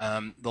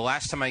 The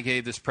last time I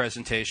gave this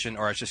presentation,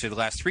 or I should say the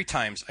last 3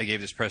 times I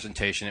gave this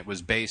presentation, it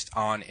was based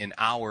on an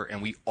hour,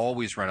 and we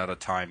always run out of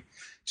time.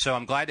 So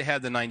I'm glad to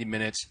have the 90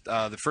 minutes.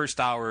 The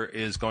first hour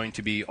is going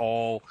to be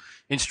all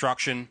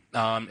instruction.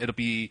 It'll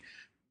be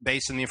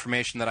based on the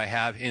information that I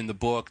have in the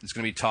book. It's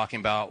going to be talking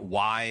about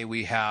why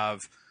we have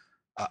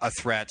a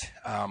threat,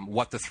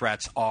 what the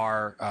threats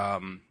are,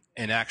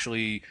 and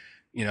actually,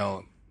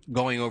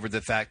 going over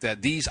the fact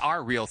that these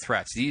are real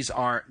threats. These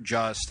aren't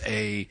just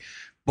a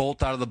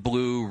bolt out of the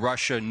blue,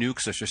 Russia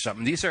nukes us or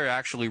something. These are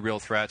actually real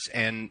threats,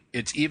 and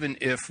it's even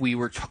if we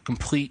were to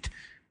complete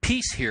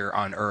peace here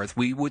on Earth,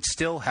 we would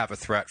still have a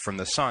threat from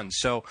the sun.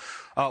 So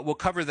we'll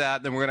cover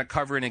that. Then we're going to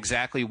cover in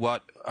exactly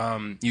what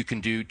you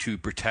can do to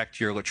protect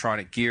your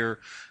electronic gear.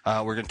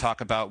 We're going to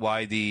talk about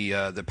why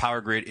the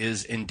power grid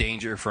is in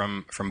danger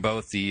from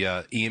both the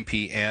EMP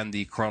and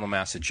the coronal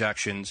mass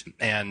ejections,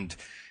 and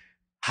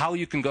how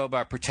you can go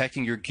about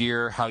protecting your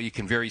gear, how you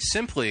can very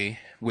simply,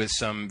 with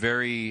some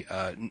very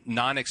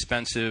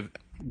non-expensive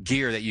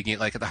gear that you can get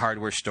like at the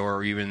hardware store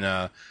or even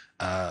the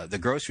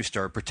grocery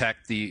store,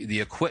 protect the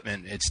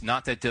equipment. It's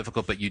not that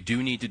difficult, but you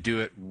do need to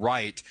do it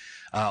right.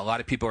 A lot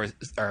of people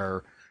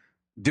are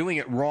doing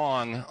it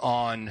wrong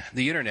on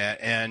the internet,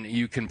 and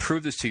you can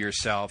prove this to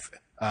yourself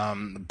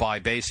by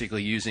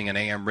basically using an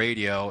AM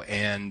radio,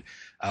 and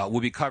we'll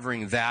be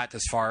covering that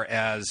as far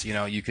as,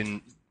 you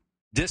can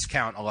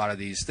discount a lot of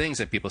these things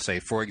that people say.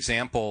 For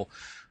example,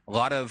 a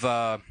lot of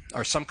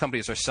or some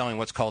companies are selling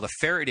what's called a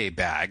Faraday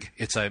bag.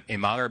 It's a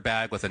Mylar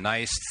bag with a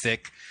nice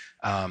thick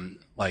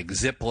like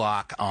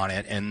Ziploc on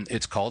it, and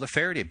it's called a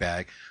Faraday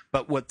bag.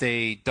 But what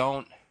they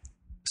don't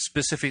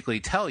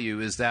specifically tell you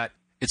is that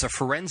it's a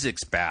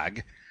forensics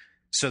bag,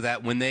 so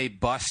that when they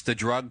bust a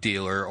drug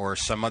dealer or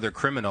some other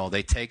criminal,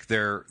 they take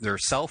their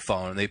cell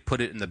phone and they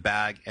put it in the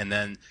bag, and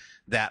then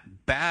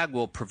that bag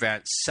will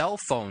prevent cell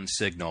phone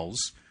signals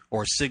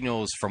or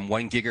signals from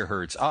 1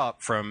 gigahertz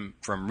up from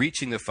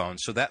reaching the phone.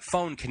 So that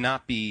phone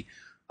cannot be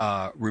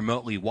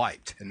remotely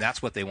wiped, and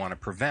that's what they want to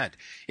prevent.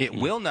 It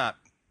will not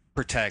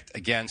protect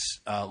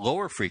against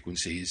lower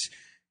frequencies,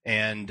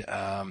 and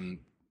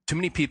too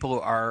many people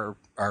are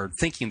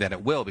thinking that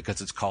it will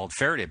because it's called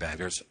Faraday bag.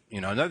 There's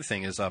another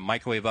thing is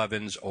microwave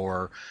ovens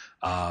or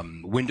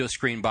window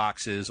screen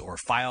boxes or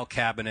file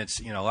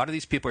cabinets. A lot of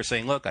these people are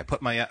saying, look, I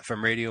put my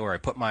FM radio or I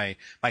put my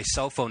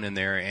cell phone in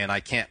there and I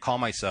can't call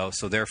myself,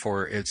 so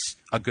therefore it's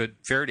a good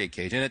Faraday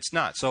cage, and it's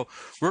not. So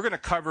we're going to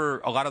cover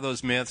a lot of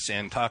those myths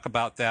and talk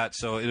about that.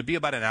 So it'll be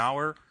about an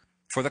hour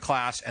for the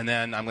class, and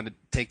then I'm going to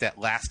take that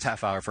last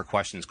half hour for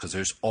questions because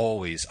there's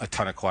always a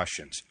ton of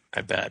questions.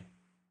 I bet.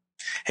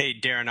 Hey,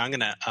 Darren, I'm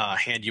going to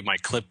hand you my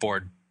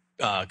clipboard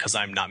because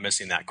I'm not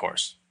missing that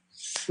course.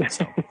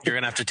 So you're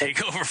going to have to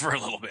take over for a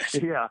little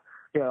bit. Yeah.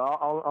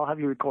 I'll have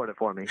you record it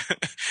for me.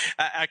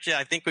 Actually,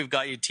 I think we've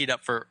got you teed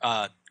up for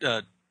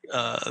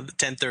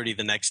 10:30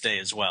 the next day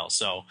as well.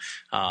 So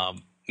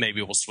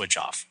maybe we'll switch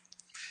off.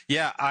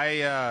 Yeah,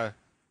 I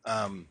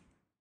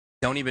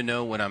don't even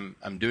know when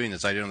I'm doing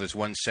this. I know there's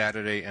one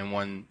Saturday and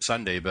one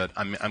Sunday, but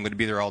I'm going to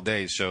be there all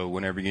day. So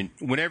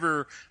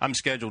whenever I'm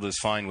scheduled is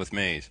fine with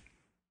me.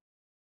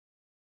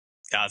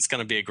 Yeah, it's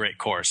going to be a great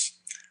course.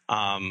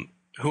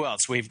 Who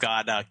else? We've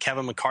got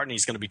Kevin McCartney.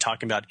 He's going to be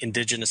talking about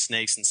indigenous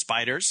snakes and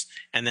spiders,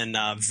 and then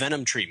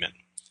venom treatment,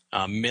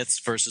 myths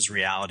versus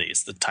reality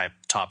is the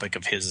topic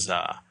of his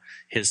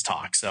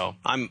talk. So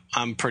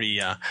I'm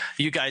pretty.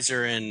 You guys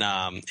are in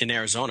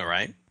Arizona,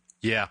 right?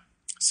 Yeah.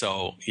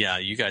 So yeah,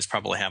 you guys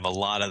probably have a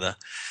lot of the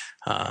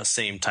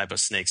same type of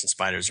snakes and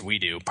spiders we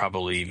do,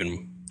 probably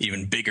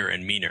even bigger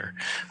and meaner.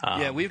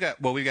 Yeah, we've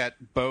got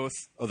both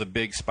of the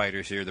big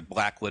spiders here, the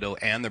black widow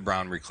and the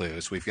brown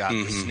recluse. We've got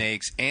the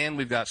snakes and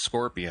we've got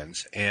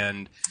scorpions.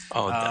 And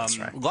that's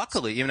right.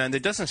 Luckily, there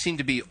doesn't seem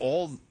to be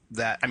all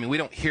that. I mean, we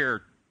don't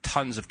hear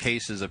tons of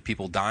cases of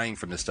people dying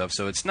from this stuff,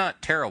 so it's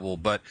not terrible.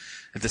 But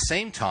at the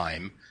same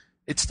time,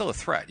 it's still a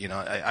threat.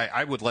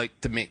 I would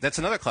like to that's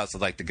another class I'd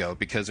like to go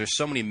because there's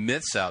so many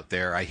myths out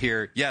there. I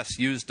hear, yes,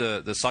 use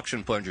the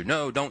suction plunger.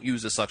 No, don't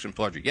use the suction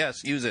plunger.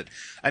 Yes, use it.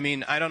 I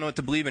mean, I don't know what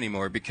to believe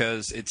anymore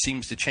because it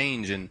seems to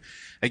change. And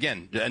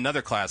again,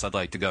 another class I'd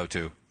like to go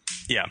to.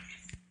 Yeah.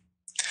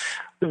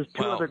 There's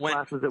two other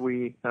classes that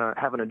we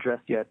haven't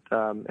addressed yet,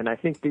 and I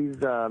think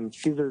these are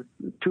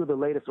two of the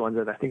latest ones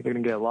that I think they're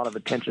going to get a lot of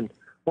attention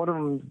One of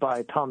them is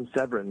by Tom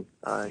Severin.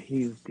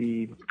 He's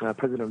the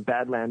president of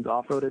Badlands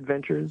Off-Road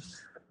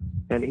Adventures,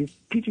 and he's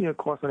teaching a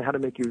course on how to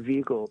make your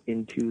vehicle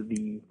into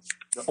the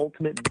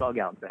ultimate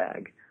bug-out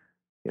bag.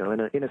 You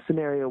know, in a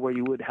scenario where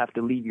you would have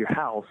to leave your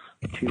house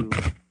to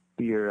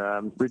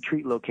your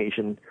retreat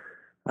location,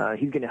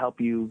 he's going to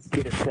help you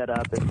get it set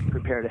up and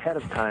prepared ahead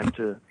of time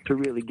to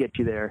really get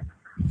you there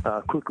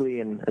quickly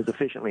and as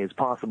efficiently as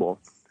possible.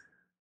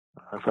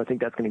 So I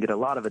think that's going to get a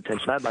lot of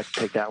attention. I'd like to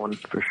take that one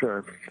for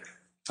sure.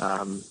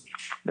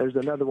 There's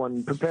another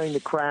one, preparing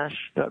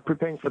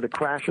for the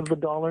crash of the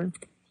dollar.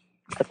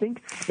 I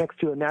think next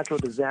to a natural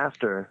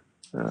disaster,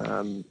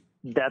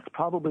 that's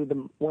probably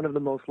one of the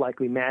most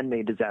likely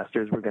man-made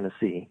disasters we're going to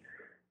see.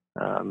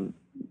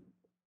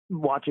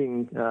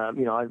 Watching,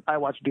 I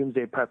watch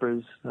Doomsday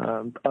Preppers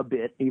a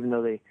bit, even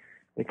though they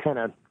kind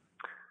of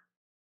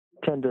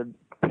tend to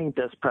paint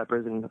us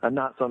preppers in a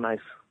not so nice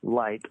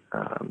light.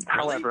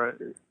 However,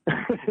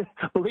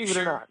 believe it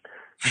or not.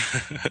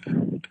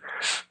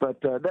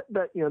 But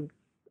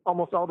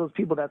almost all those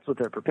people, that's what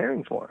they're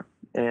preparing for.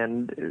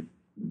 And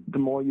the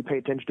more you pay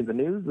attention to the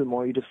news, the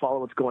more you just follow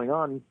what's going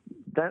on,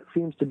 that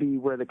seems to be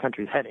where the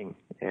country's heading.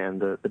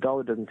 And the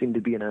dollar doesn't seem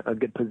to be in a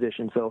good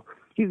position. So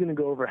he's going to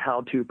go over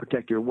how to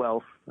protect your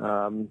wealth,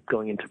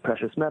 going into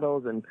precious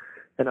metals and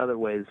other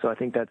ways. So I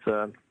think that's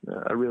a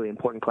really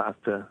important class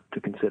to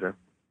consider.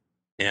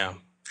 Yeah.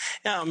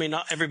 I mean,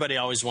 everybody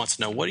always wants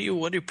to know, what are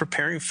you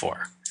preparing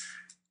for?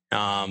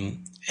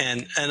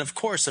 And of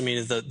course, I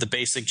mean, the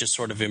basic just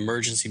sort of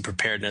emergency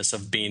preparedness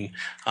of being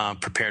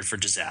prepared for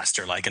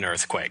disaster, like an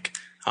earthquake.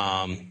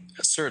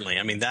 Certainly.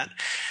 I mean,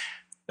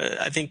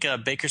 I think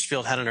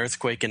Bakersfield had an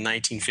earthquake in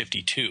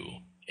 1952,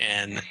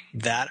 and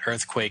that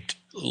earthquake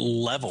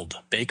leveled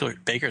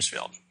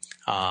Bakersfield.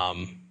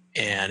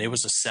 And it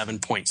was a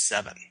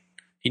 7.7.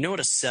 You know what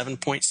a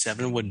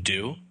 7.7 would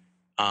do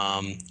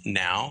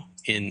now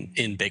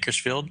in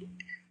Bakersfield?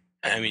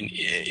 I mean,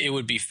 it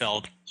would be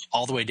felt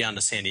all the way down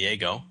to San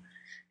Diego,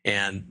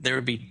 and there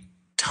would be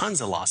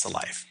tons of loss of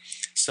life.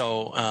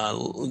 So,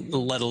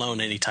 let alone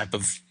any type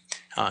of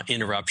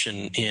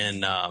interruption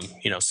in,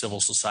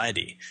 civil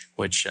society,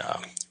 which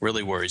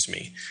really worries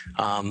me.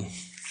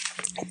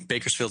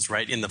 Bakersfield's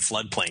right in the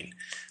floodplain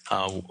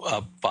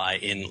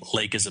in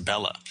Lake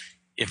Isabella.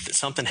 If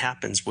something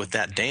happens with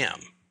that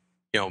dam,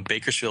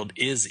 Bakersfield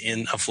is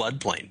in a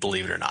floodplain,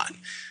 believe it or not.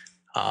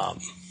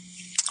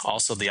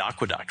 Also, the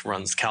aqueduct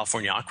runs,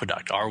 California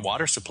Aqueduct, our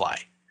water supply,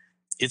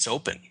 it's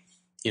open,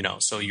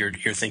 so you're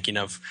thinking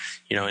of,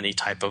 any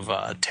type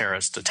of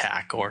terrorist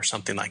attack or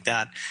something like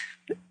that.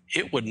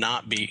 It would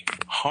not be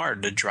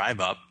hard to drive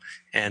up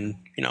and,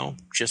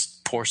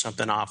 just pour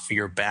something off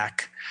your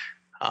back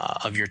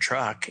of your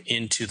truck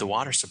into the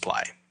water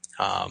supply.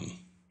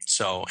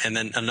 And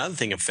then another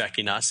thing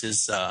affecting us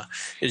is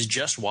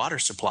just water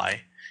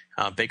supply.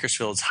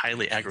 Bakersfield is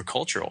highly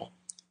agricultural.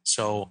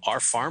 So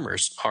our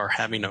farmers are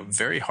having a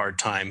very hard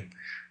time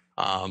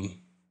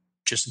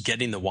just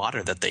getting the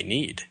water that they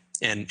need.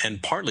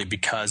 And partly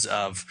because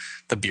of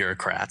the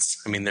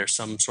bureaucrats. I mean, there's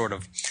some sort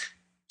of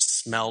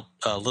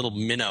little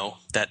minnow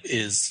that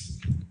is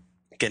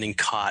getting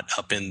caught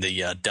up in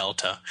the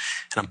delta.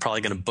 And I'm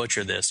probably going to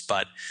butcher this,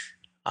 but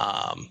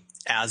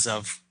as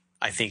of,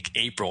 I think,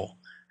 April,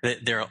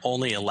 they're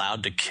only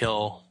allowed to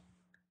kill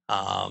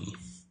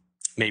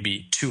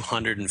maybe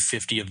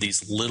 250 of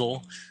these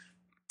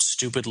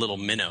stupid little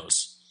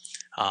minnows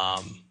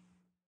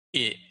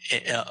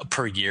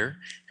per year,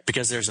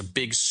 because there's a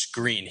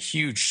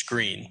huge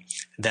screen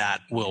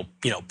that will,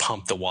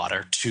 pump the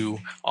water to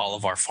all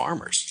of our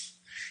farmers.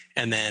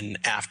 And then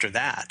after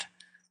that,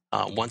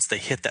 once they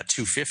hit that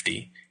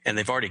 250, and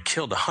they've already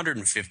killed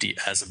 150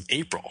 as of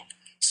April.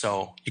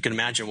 So you can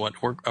imagine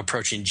what we're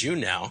approaching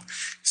June now.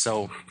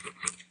 So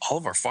all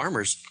of our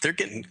farmers, they're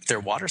getting their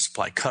water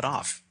supply cut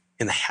off,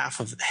 and half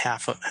of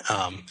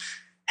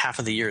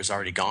the year is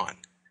already gone.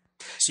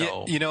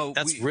 So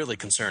that's really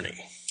concerning.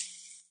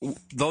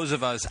 Those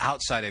of us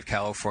outside of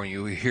California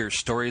who hear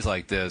stories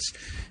like this,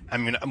 I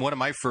mean, one of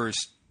my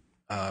first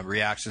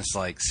reactions is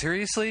like,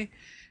 seriously?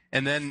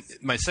 And then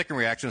my second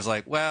reaction is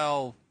like,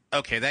 well,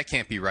 okay, that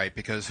can't be right,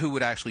 because who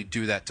would actually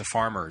do that to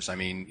farmers? I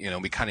mean,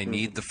 we kind of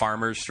need the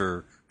farmers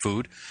for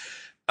food.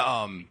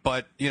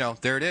 But,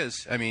 there it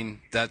is. I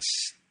mean, that's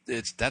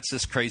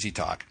this crazy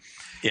talk.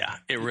 Yeah,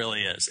 it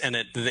really is. And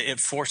it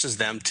forces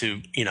them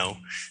to,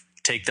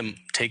 take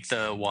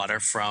the water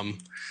from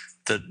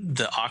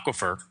the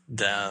aquifer,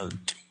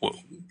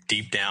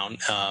 deep down,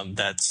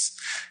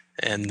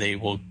 and they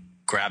will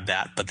grab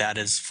that, but that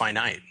is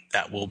finite.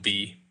 That will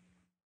be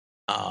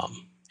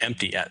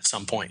empty at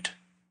some point.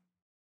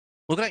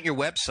 Looking at your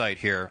website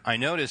here, I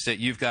noticed that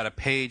you've got a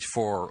page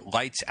for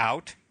Lights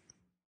Out.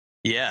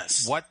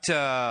 Yes. What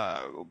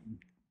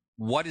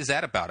is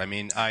that about? I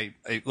mean,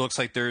 it looks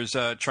like there's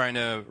trying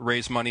to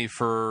raise money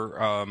for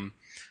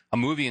a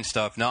movie and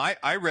stuff. Now,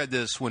 I read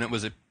this when it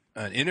was an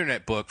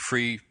internet book,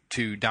 free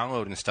to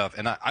download and stuff,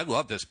 and I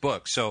love this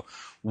book. So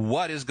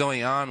what is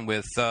going on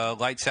with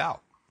Lights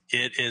Out?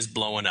 It is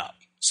blowing up.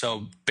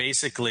 So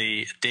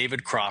basically,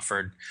 David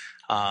Crawford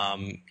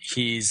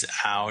He's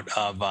out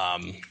of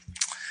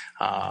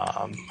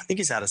I think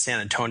he's out of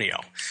San Antonio.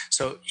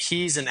 So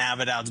he's an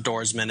avid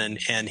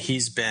outdoorsman, and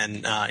he's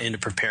been into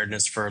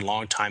preparedness for a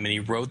long time. And he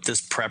wrote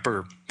this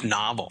prepper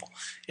novel,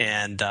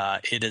 and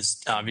it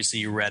is, obviously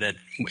you read it,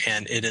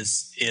 and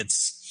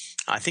it's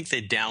I think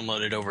they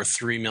downloaded over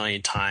 3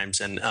 million times.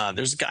 And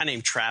there's a guy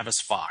named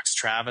Travis Fox.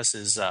 Travis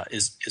is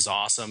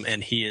awesome,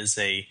 and he is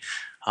a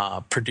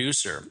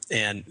producer,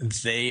 and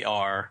they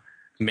are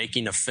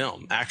making a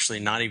film. Actually,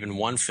 not even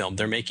one film.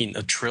 They're making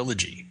a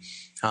trilogy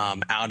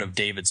out of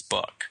David's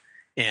book.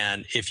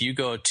 And if you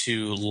go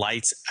to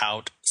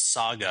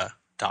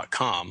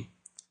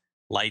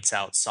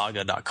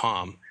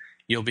lightsoutssaga.com,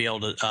 you'll be able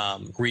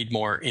to read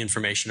more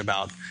information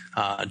about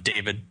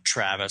David,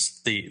 Travis,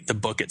 the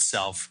book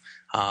itself.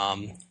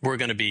 We're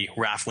going to be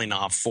raffling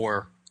off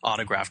 4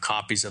 autographed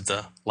copies of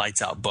the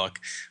Lights Out book,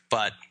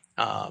 but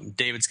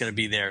David's going to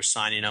be there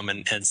signing them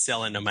and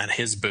selling them at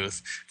his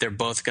booth. They're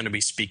both going to be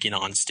speaking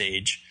on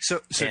stage.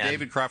 So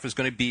David Croft is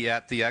going to be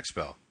at the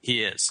Expo.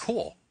 He is.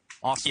 Cool.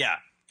 Awesome. Yeah,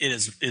 it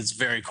is. It's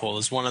very cool.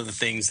 It's one of the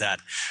things that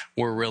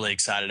we're really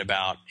excited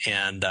about,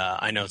 and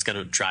I know it's going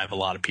to drive a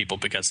lot of people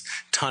because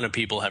a ton of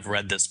people have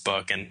read this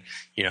book, and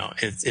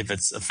if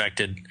it's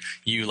affected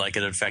you like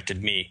it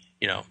affected me,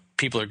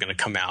 people are going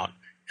to come out,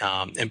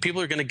 and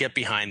people are going to get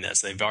behind this.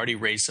 They've already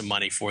raised some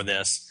money for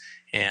this,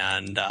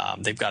 and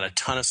they've got a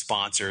ton of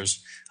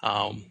sponsors.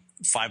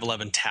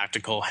 511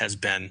 Tactical has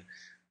been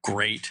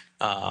great,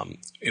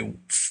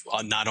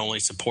 not only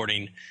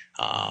supporting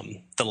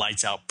the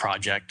Lights Out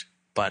project,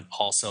 but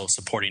also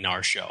supporting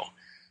our show.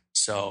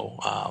 So,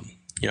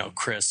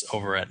 Chris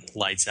over at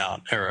Lights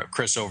Out, or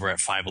Chris over at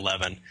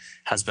 511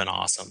 has been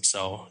awesome.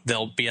 So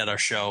they'll be at our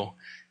show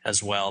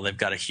as well. They've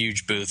got a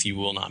huge booth. You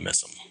will not miss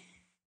them.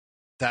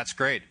 That's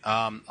great.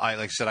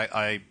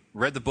 I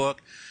read the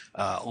book,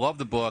 love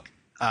the book.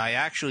 I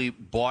actually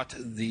bought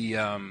the,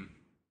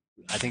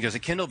 I think there's a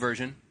Kindle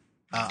version.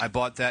 I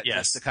bought that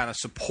just to kind of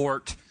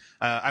support.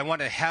 I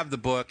want to have the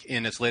book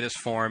in its latest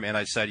form, and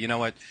I said, you know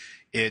what,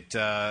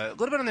 a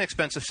little bit on the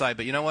expensive side,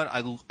 but you know what,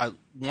 I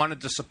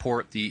wanted to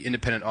support the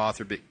independent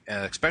author,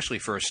 especially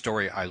for a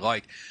story I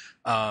like.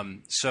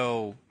 I'm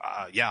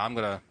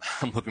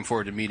looking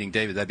forward to meeting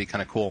David. That'd be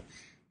kind of cool.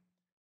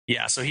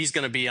 Yeah, so he's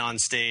going to be on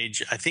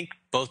stage, I think,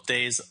 both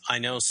days. I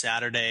know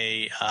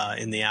Saturday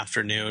in the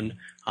afternoon,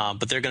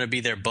 but they're going to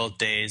be there both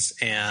days.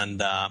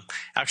 And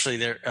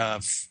actually,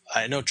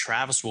 I know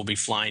Travis will be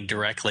flying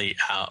directly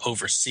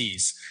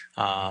overseas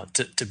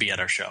to be at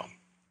our show.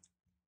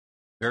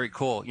 Very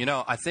cool.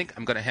 I think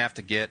I'm going to have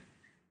to get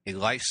a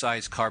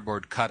life-size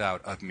cardboard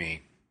cutout of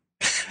me.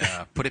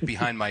 Put it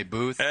behind my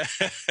booth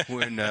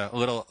when a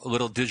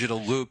little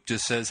digital loop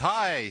just says,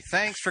 "Hi,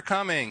 thanks for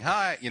coming."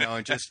 Hi,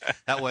 and just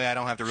that way I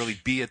don't have to really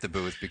be at the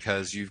booth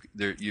because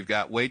you've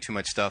got way too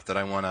much stuff that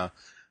I want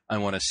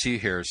to see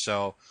here.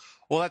 So,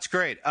 well, that's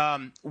great.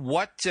 Do you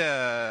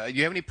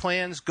have any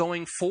plans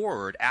going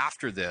forward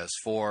after this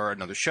for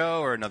another show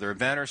or another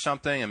event or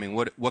something? I mean,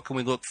 what can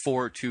we look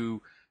forward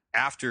to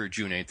after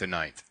June 8th and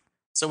 9th?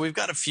 So we've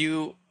got a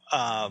few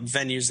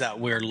venues that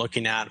we're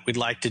looking at. We'd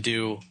like to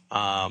do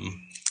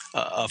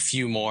a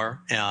few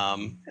more.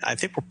 I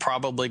think we're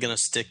probably going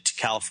to stick to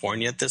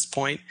California at this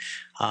point.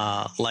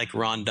 Like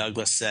Ron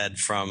Douglas said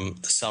from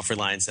the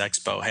Self-Reliance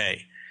Expo,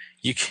 hey,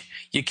 you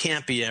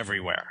can't be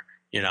everywhere.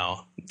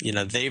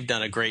 They've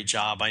done a great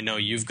job. I know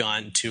you've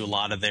gone to a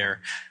lot of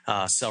their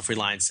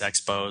Self-Reliance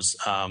Expos.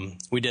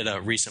 We did a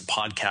recent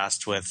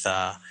podcast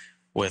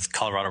with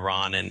Colorado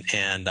Ron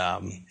and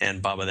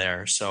Bubba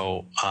there.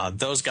 So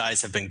those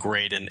guys have been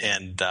great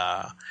and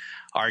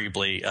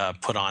arguably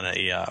put on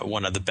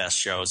one of the best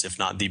shows, if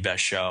not the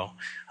best show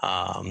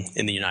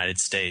in the United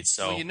States.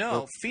 So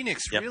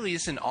Phoenix really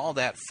isn't all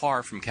that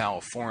far from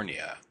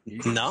California.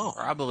 You no,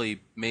 probably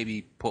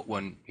maybe put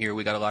one here.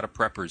 We got a lot of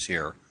preppers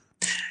here.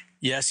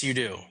 Yes, you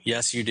do.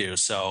 Yes, you do.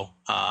 So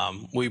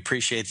we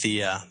appreciate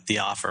the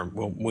offer.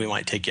 We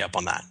might take you up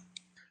on that.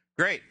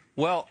 Great.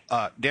 Well,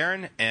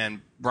 Darren and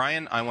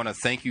Brian, I want to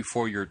thank you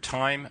for your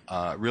time.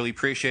 Really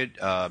appreciate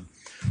it.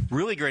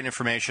 Really great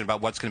information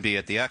about what's going to be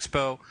at the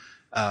Expo.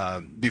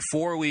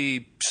 Before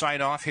we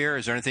sign off here,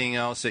 is there anything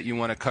else that you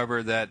want to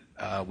cover that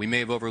we may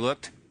have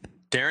overlooked?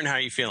 Darren, how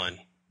are you feeling?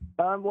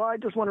 Well, I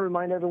just want to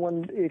remind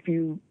everyone,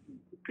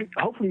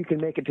 hopefully you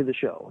can make it to the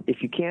show.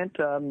 If you can't,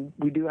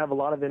 we do have a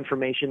lot of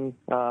information,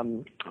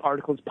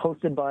 articles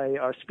posted by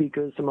our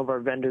speakers, some of our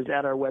vendors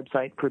at our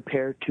website,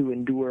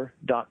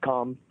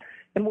 preparetoendure.com.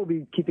 And we'll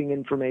be keeping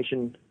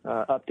information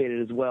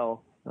updated as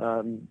well,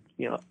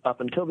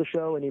 up until the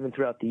show and even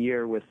throughout the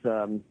year with,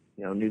 new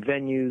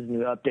venues,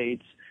 new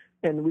updates.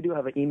 And we do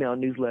have an email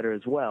newsletter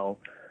as well.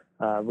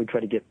 We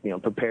try to get,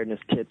 preparedness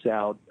tips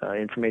out,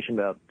 information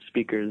about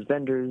speakers,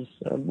 vendors,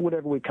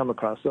 whatever we come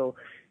across. So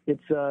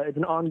it's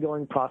an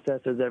ongoing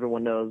process, as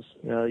everyone knows.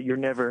 You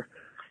never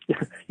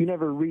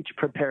reach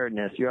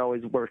preparedness. You're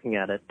always working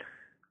at it.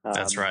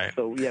 That's right.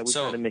 So we try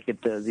to make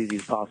it as easy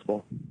as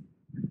possible.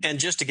 And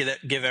just to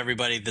give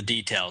everybody the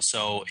details,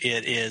 so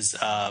it is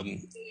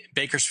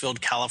Bakersfield,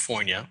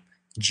 California.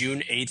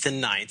 June 8th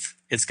and 9th.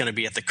 It's going to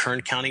be at the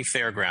Kern County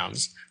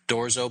Fairgrounds.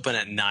 Doors open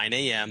at 9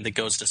 a.m. That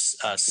goes to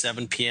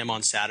 7 p.m.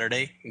 on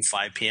Saturday and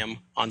 5 p.m.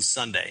 on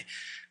Sunday.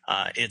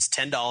 It's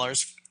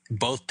 $10.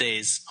 Both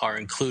days are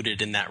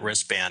included in that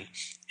wristband.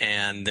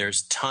 And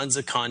there's tons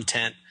of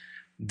content.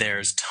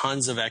 There's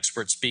tons of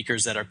expert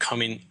speakers that are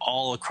coming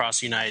all across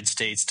the United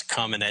States to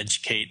come and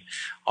educate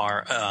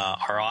our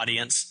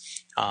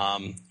audience.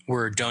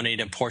 We're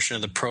donating a portion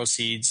of the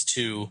proceeds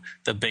to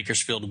the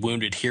Bakersfield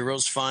Wounded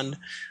Heroes Fund.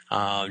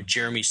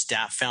 Jeremy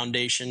Staff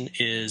Foundation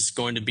is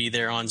going to be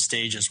there on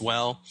stage as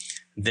well.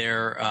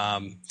 They're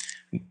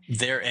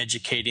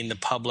educating the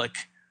public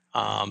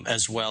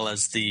as well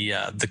as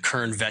the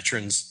Kern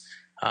Veterans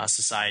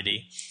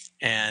Society.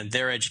 And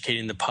they're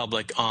educating the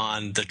public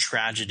on the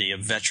tragedy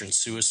of veteran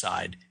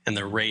suicide and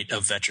the rate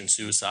of veteran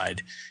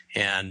suicide.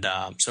 And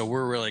so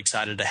we're really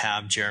excited to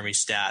have Jeremy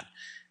Stat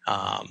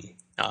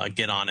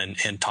get on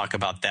and talk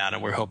about that.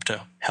 And we hope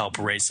to help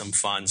raise some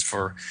funds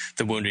for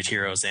the Wounded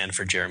Heroes and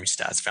for Jeremy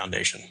Stat's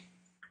foundation.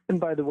 And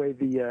by the way,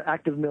 the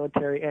active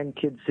military and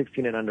kids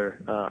 16 and under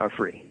are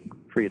free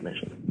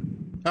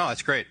admission. Oh,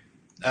 that's great.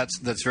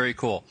 That's very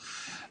cool.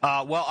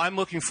 Well, I'm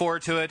looking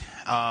forward to it.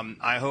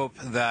 I hope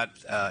that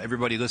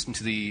everybody listening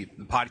to the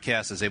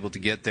podcast is able to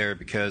get there,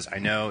 because I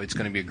know it's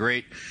going to be a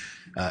great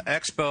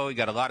expo. You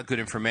got a lot of good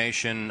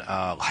information,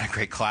 a lot of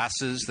great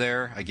classes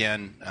there.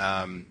 Again,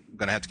 I'm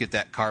going to have to get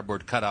that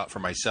cardboard cutout for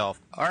myself.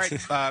 All right,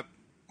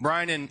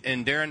 Brian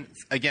and Darren,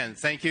 again,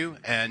 thank you,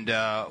 and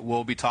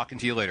we'll be talking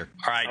to you later.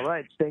 All right. All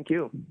right. Thank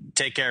you.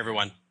 Take care,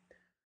 everyone.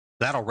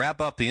 That'll wrap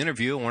up the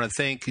interview. I want to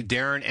thank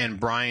Darren and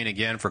Brian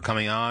again for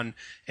coming on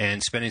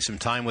and spending some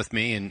time with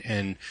me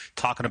and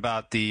talking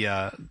about the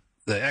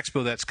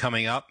expo that's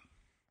coming up.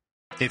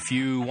 If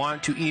you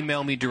want to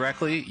email me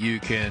directly, you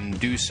can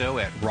do so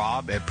at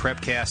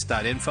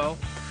rob@prepcast.info.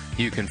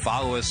 You can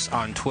follow us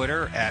on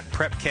Twitter at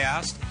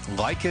Prepcast,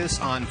 like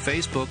us on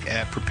Facebook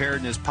at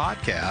Preparedness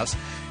Podcast,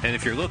 and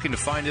if you're looking to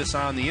find us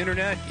on the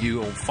internet, you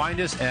will find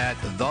us at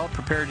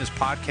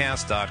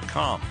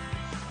thepreparednesspodcast.com.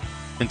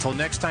 Until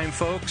next time,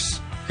 folks,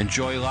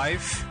 enjoy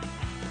life,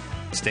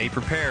 stay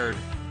prepared,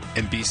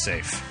 and be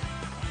safe.